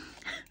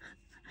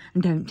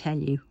and don't tell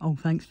you, oh,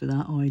 thanks for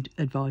that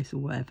advice or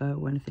whatever,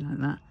 or anything like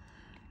that.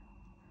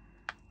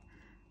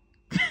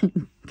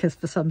 Because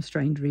for some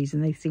strange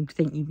reason they seem to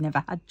think you've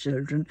never had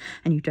children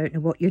and you don't know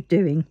what you're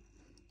doing,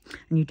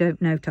 and you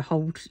don't know to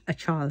hold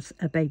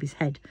a baby's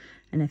head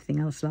and everything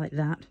else like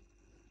that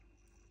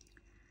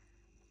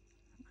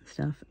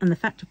stuff. And the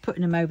fact of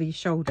putting them over your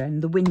shoulder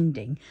and the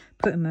winding,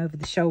 put them over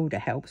the shoulder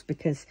helps,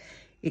 because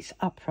it's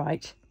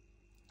upright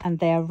and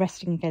they are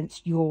resting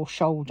against your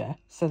shoulder,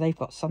 so they've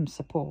got some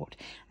support,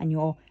 and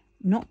you're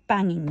not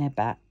banging their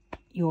back,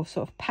 you're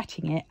sort of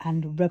patting it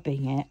and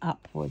rubbing it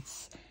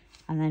upwards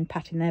and then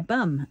patting their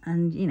bum,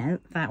 and you know,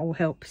 that all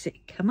helps it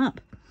come up.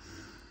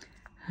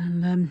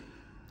 And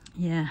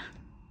yeah,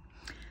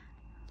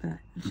 but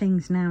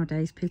things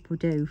nowadays people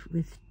do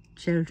with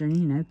children,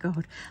 you know,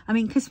 God, I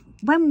mean, because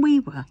when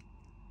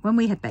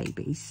we had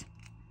babies,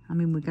 I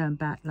mean, we're going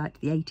back like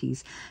the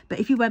 80s, but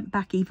if you went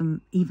back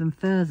even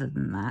further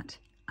than that,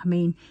 I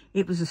mean,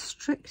 it was a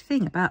strict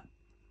thing about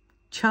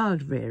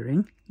child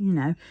rearing, you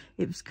know.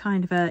 It was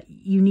kind of a,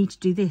 you need to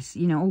do this,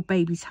 you know, all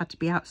babies had to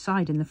be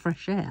outside in the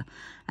fresh air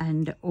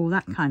and all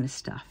that kind of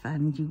stuff,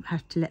 and you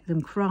had to let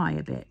them cry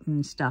a bit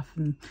and stuff,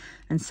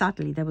 and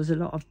sadly there was a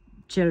lot of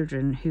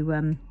children who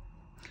were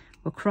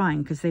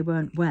crying because they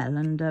weren't well.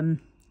 And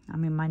I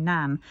mean, my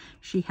nan,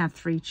 she had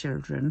 3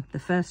 children. The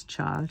first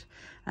child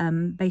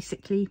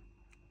basically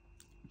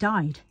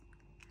died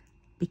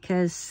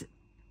because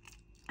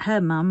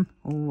her mum,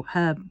 or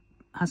her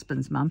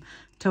husband's mum,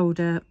 told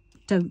her,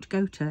 don't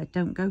go to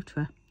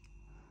her,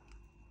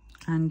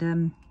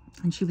 and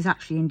she was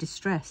actually in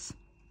distress,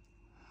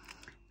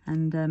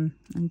 and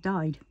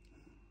died.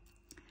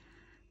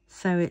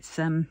 So it's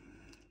you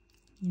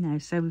know,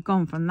 so we've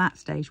gone from that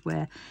stage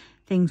where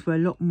things were a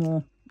lot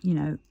more, you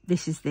know,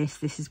 this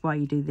is why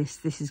you do this,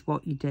 this is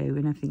what you do,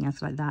 and everything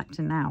else like that,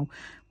 to now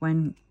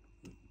when,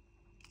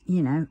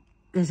 you know,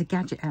 there's a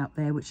gadget out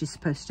there which is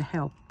supposed to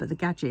help, but the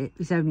gadget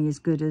is only as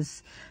good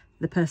as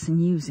the person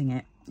using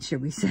it, shall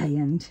we say.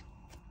 And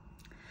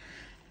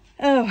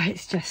oh,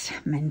 it's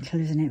just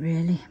mental, isn't it,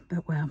 really?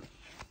 But well,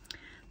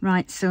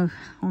 right, so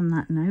on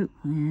that note,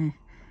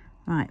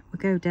 right, we'll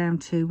go down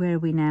to, where are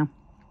we now?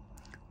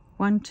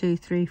 1 2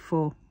 3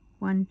 4,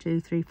 1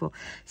 2 3 4.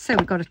 So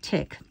we've got a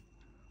tick.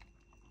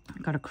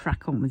 I've got to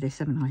crack on with this,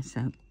 haven't I?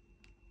 So,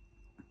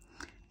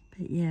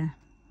 but yeah,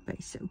 but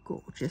it's so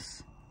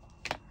gorgeous.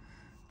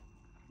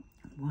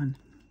 1,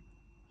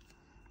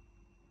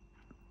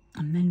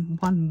 and then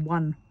 1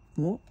 1.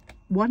 What?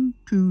 1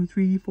 2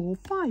 3 4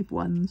 5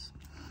 ones.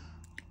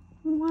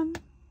 1.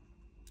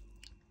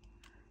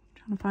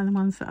 Trying to find the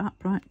ones that are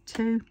upright.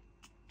 2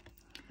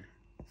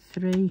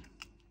 3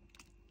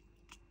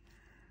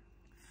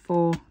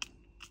 4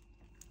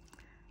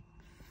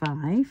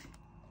 5.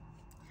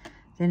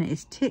 Then it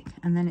is tick,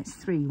 and then it's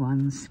 3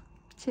 ones.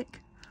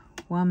 Tick.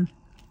 1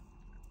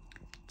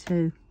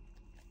 2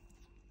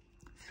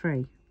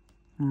 3.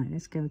 Right,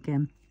 let's go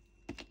again.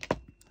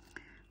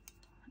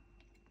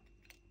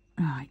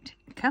 Right,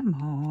 come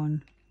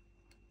on.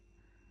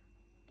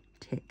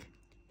 Tick.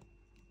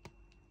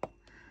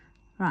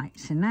 Right,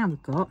 so now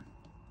we've got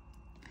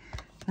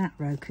that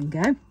row can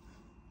go.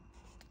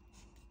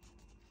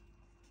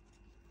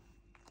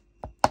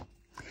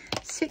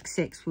 6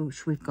 6,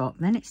 which we've got,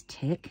 then it's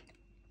tick.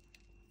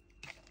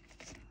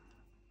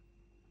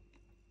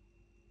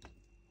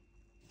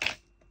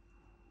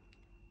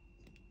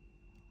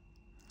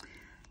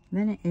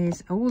 Then it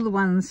is all the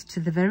ones to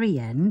the very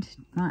end,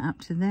 right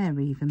up to there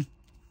even.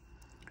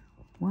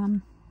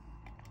 1,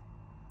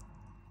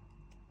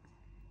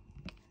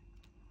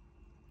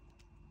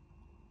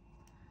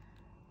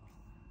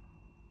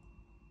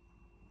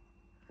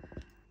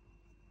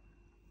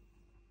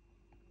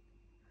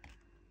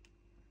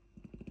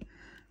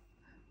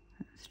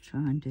 2. try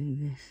and do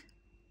this.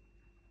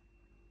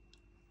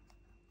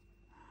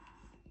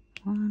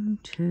 1,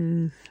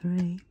 2,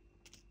 3,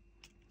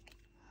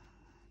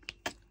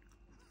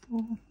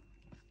 4,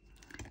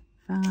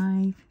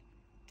 5,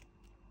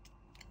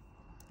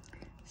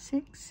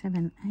 6,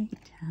 7,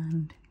 8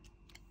 and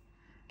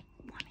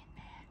 1 in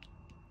there.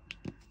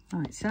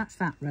 Right, so that's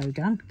that row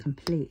done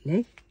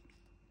completely.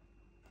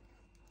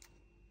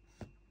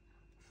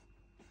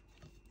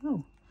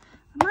 Oh,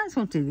 I might as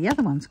well do the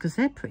other ones because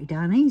they're pretty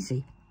darn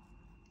easy.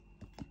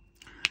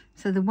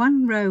 So the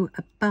one row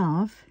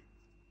above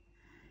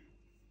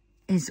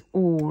is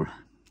all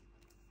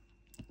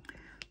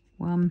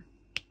 1,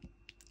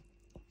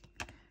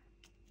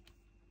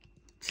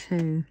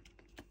 2,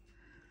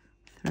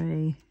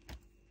 3,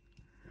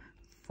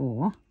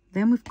 4.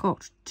 Then we've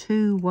got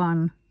 2,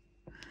 1,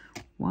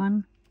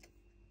 1,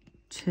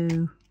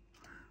 2,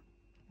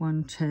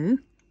 1, 2.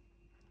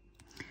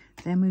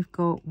 Then we've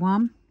got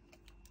 1,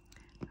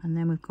 and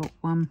then we've got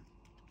 1,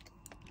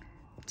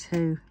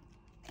 2,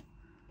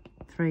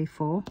 3,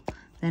 4.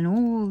 Then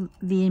all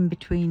the in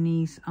between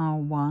these are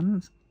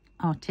ones,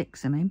 are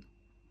ticks, I mean.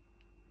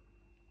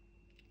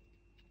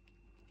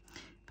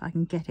 If I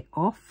can get it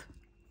off.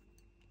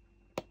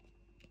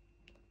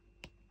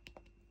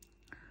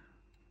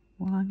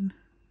 1,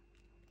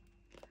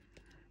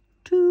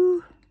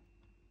 2,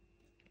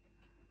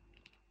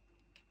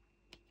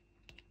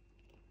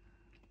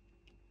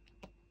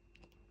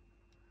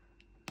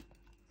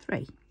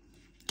 3.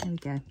 There we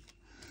go.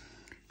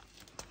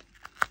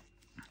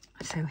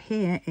 So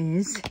here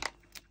is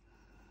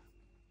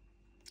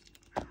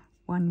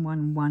 1,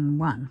 1, 1,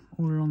 1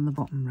 all along the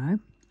bottom row.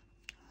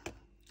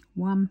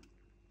 1,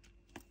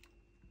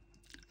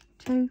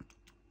 2,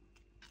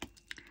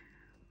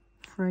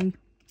 3,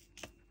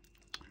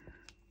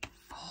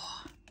 4,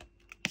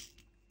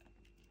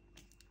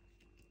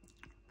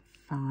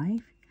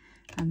 5,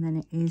 and then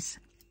it is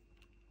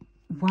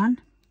 1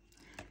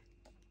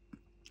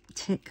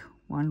 tick,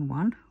 1,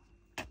 1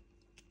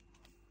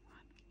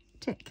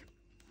 tick,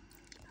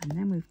 and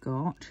then we've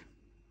got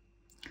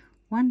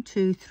 1,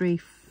 2, 3,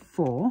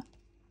 4.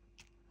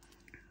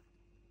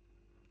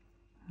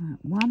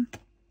 1,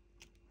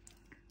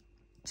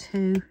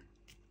 2,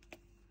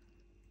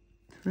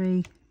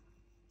 3,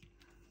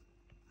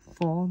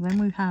 4. Then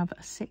we have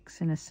a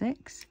 6 and a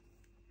 6.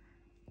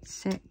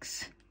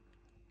 6,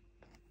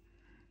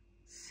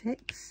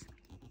 6,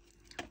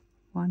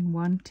 1,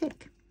 1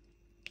 tick.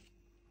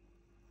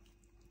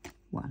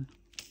 1,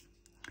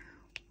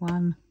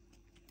 1,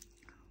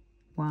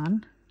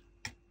 1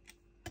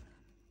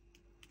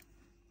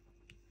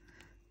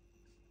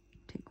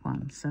 tick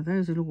 1. So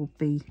those will all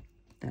be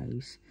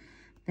those.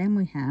 Then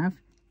we have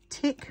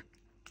tick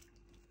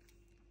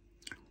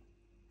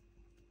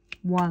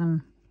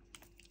 1,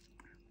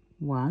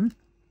 1,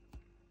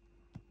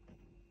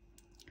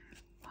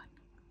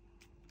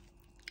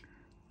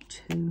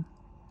 2,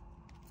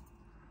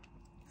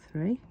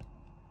 3,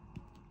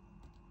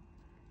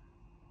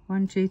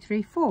 1, 2,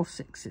 3, 4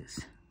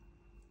 sixes.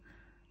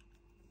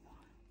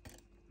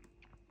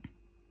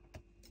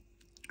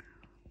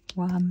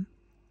 1,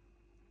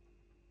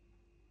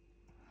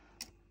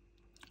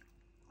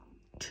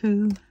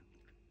 2,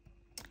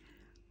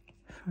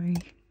 3.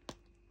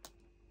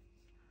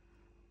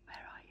 Where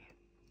are you?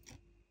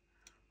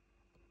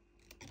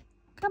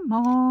 Come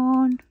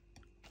on.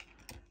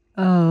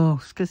 Oh,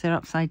 it's because they're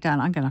upside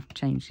down. I'm going to have to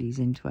change these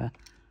into a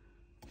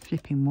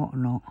flipping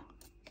whatnot.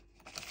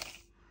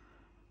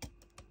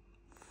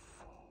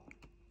 4.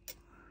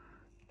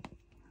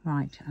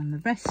 Right, and the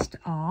rest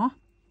are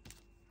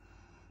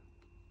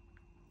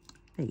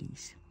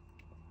these.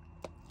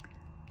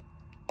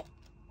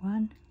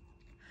 1.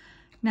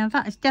 Now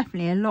that is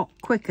definitely a lot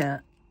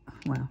quicker,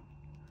 well,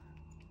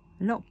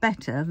 a lot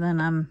better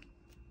than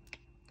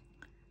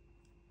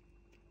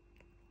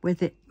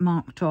with it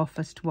marked off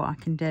as to what I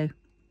can do.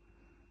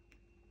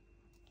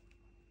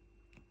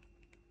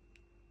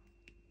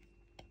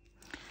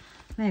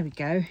 There we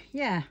go.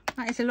 Yeah,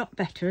 that is a lot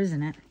better,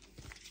 isn't it?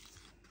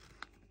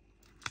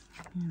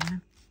 Yeah.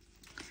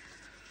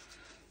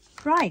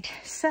 Right,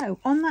 so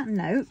on that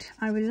note,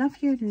 I will love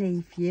you and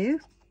leave you,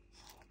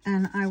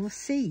 and I will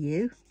see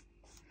you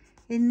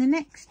in the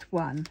next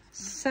one.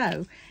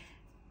 So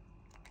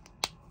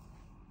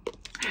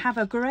have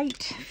a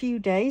great few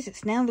days.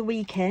 It's now the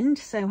weekend,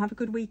 so have a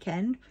good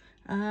weekend.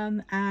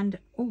 And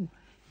oh,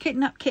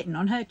 Kitten Up Kitten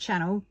on her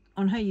channel,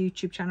 on her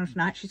YouTube channel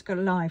tonight, she's got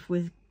a live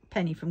with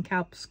Penny from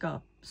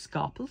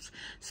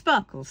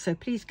Sparkles, so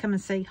please come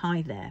and say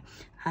hi there.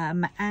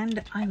 And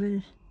I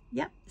will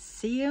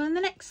see you in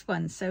the next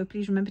one. So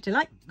please remember to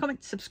like,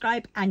 comment,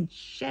 subscribe and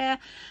share,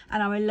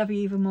 and I will love you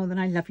even more than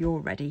I love you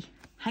already.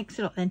 Thanks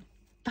a lot then.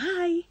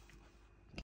 Bye.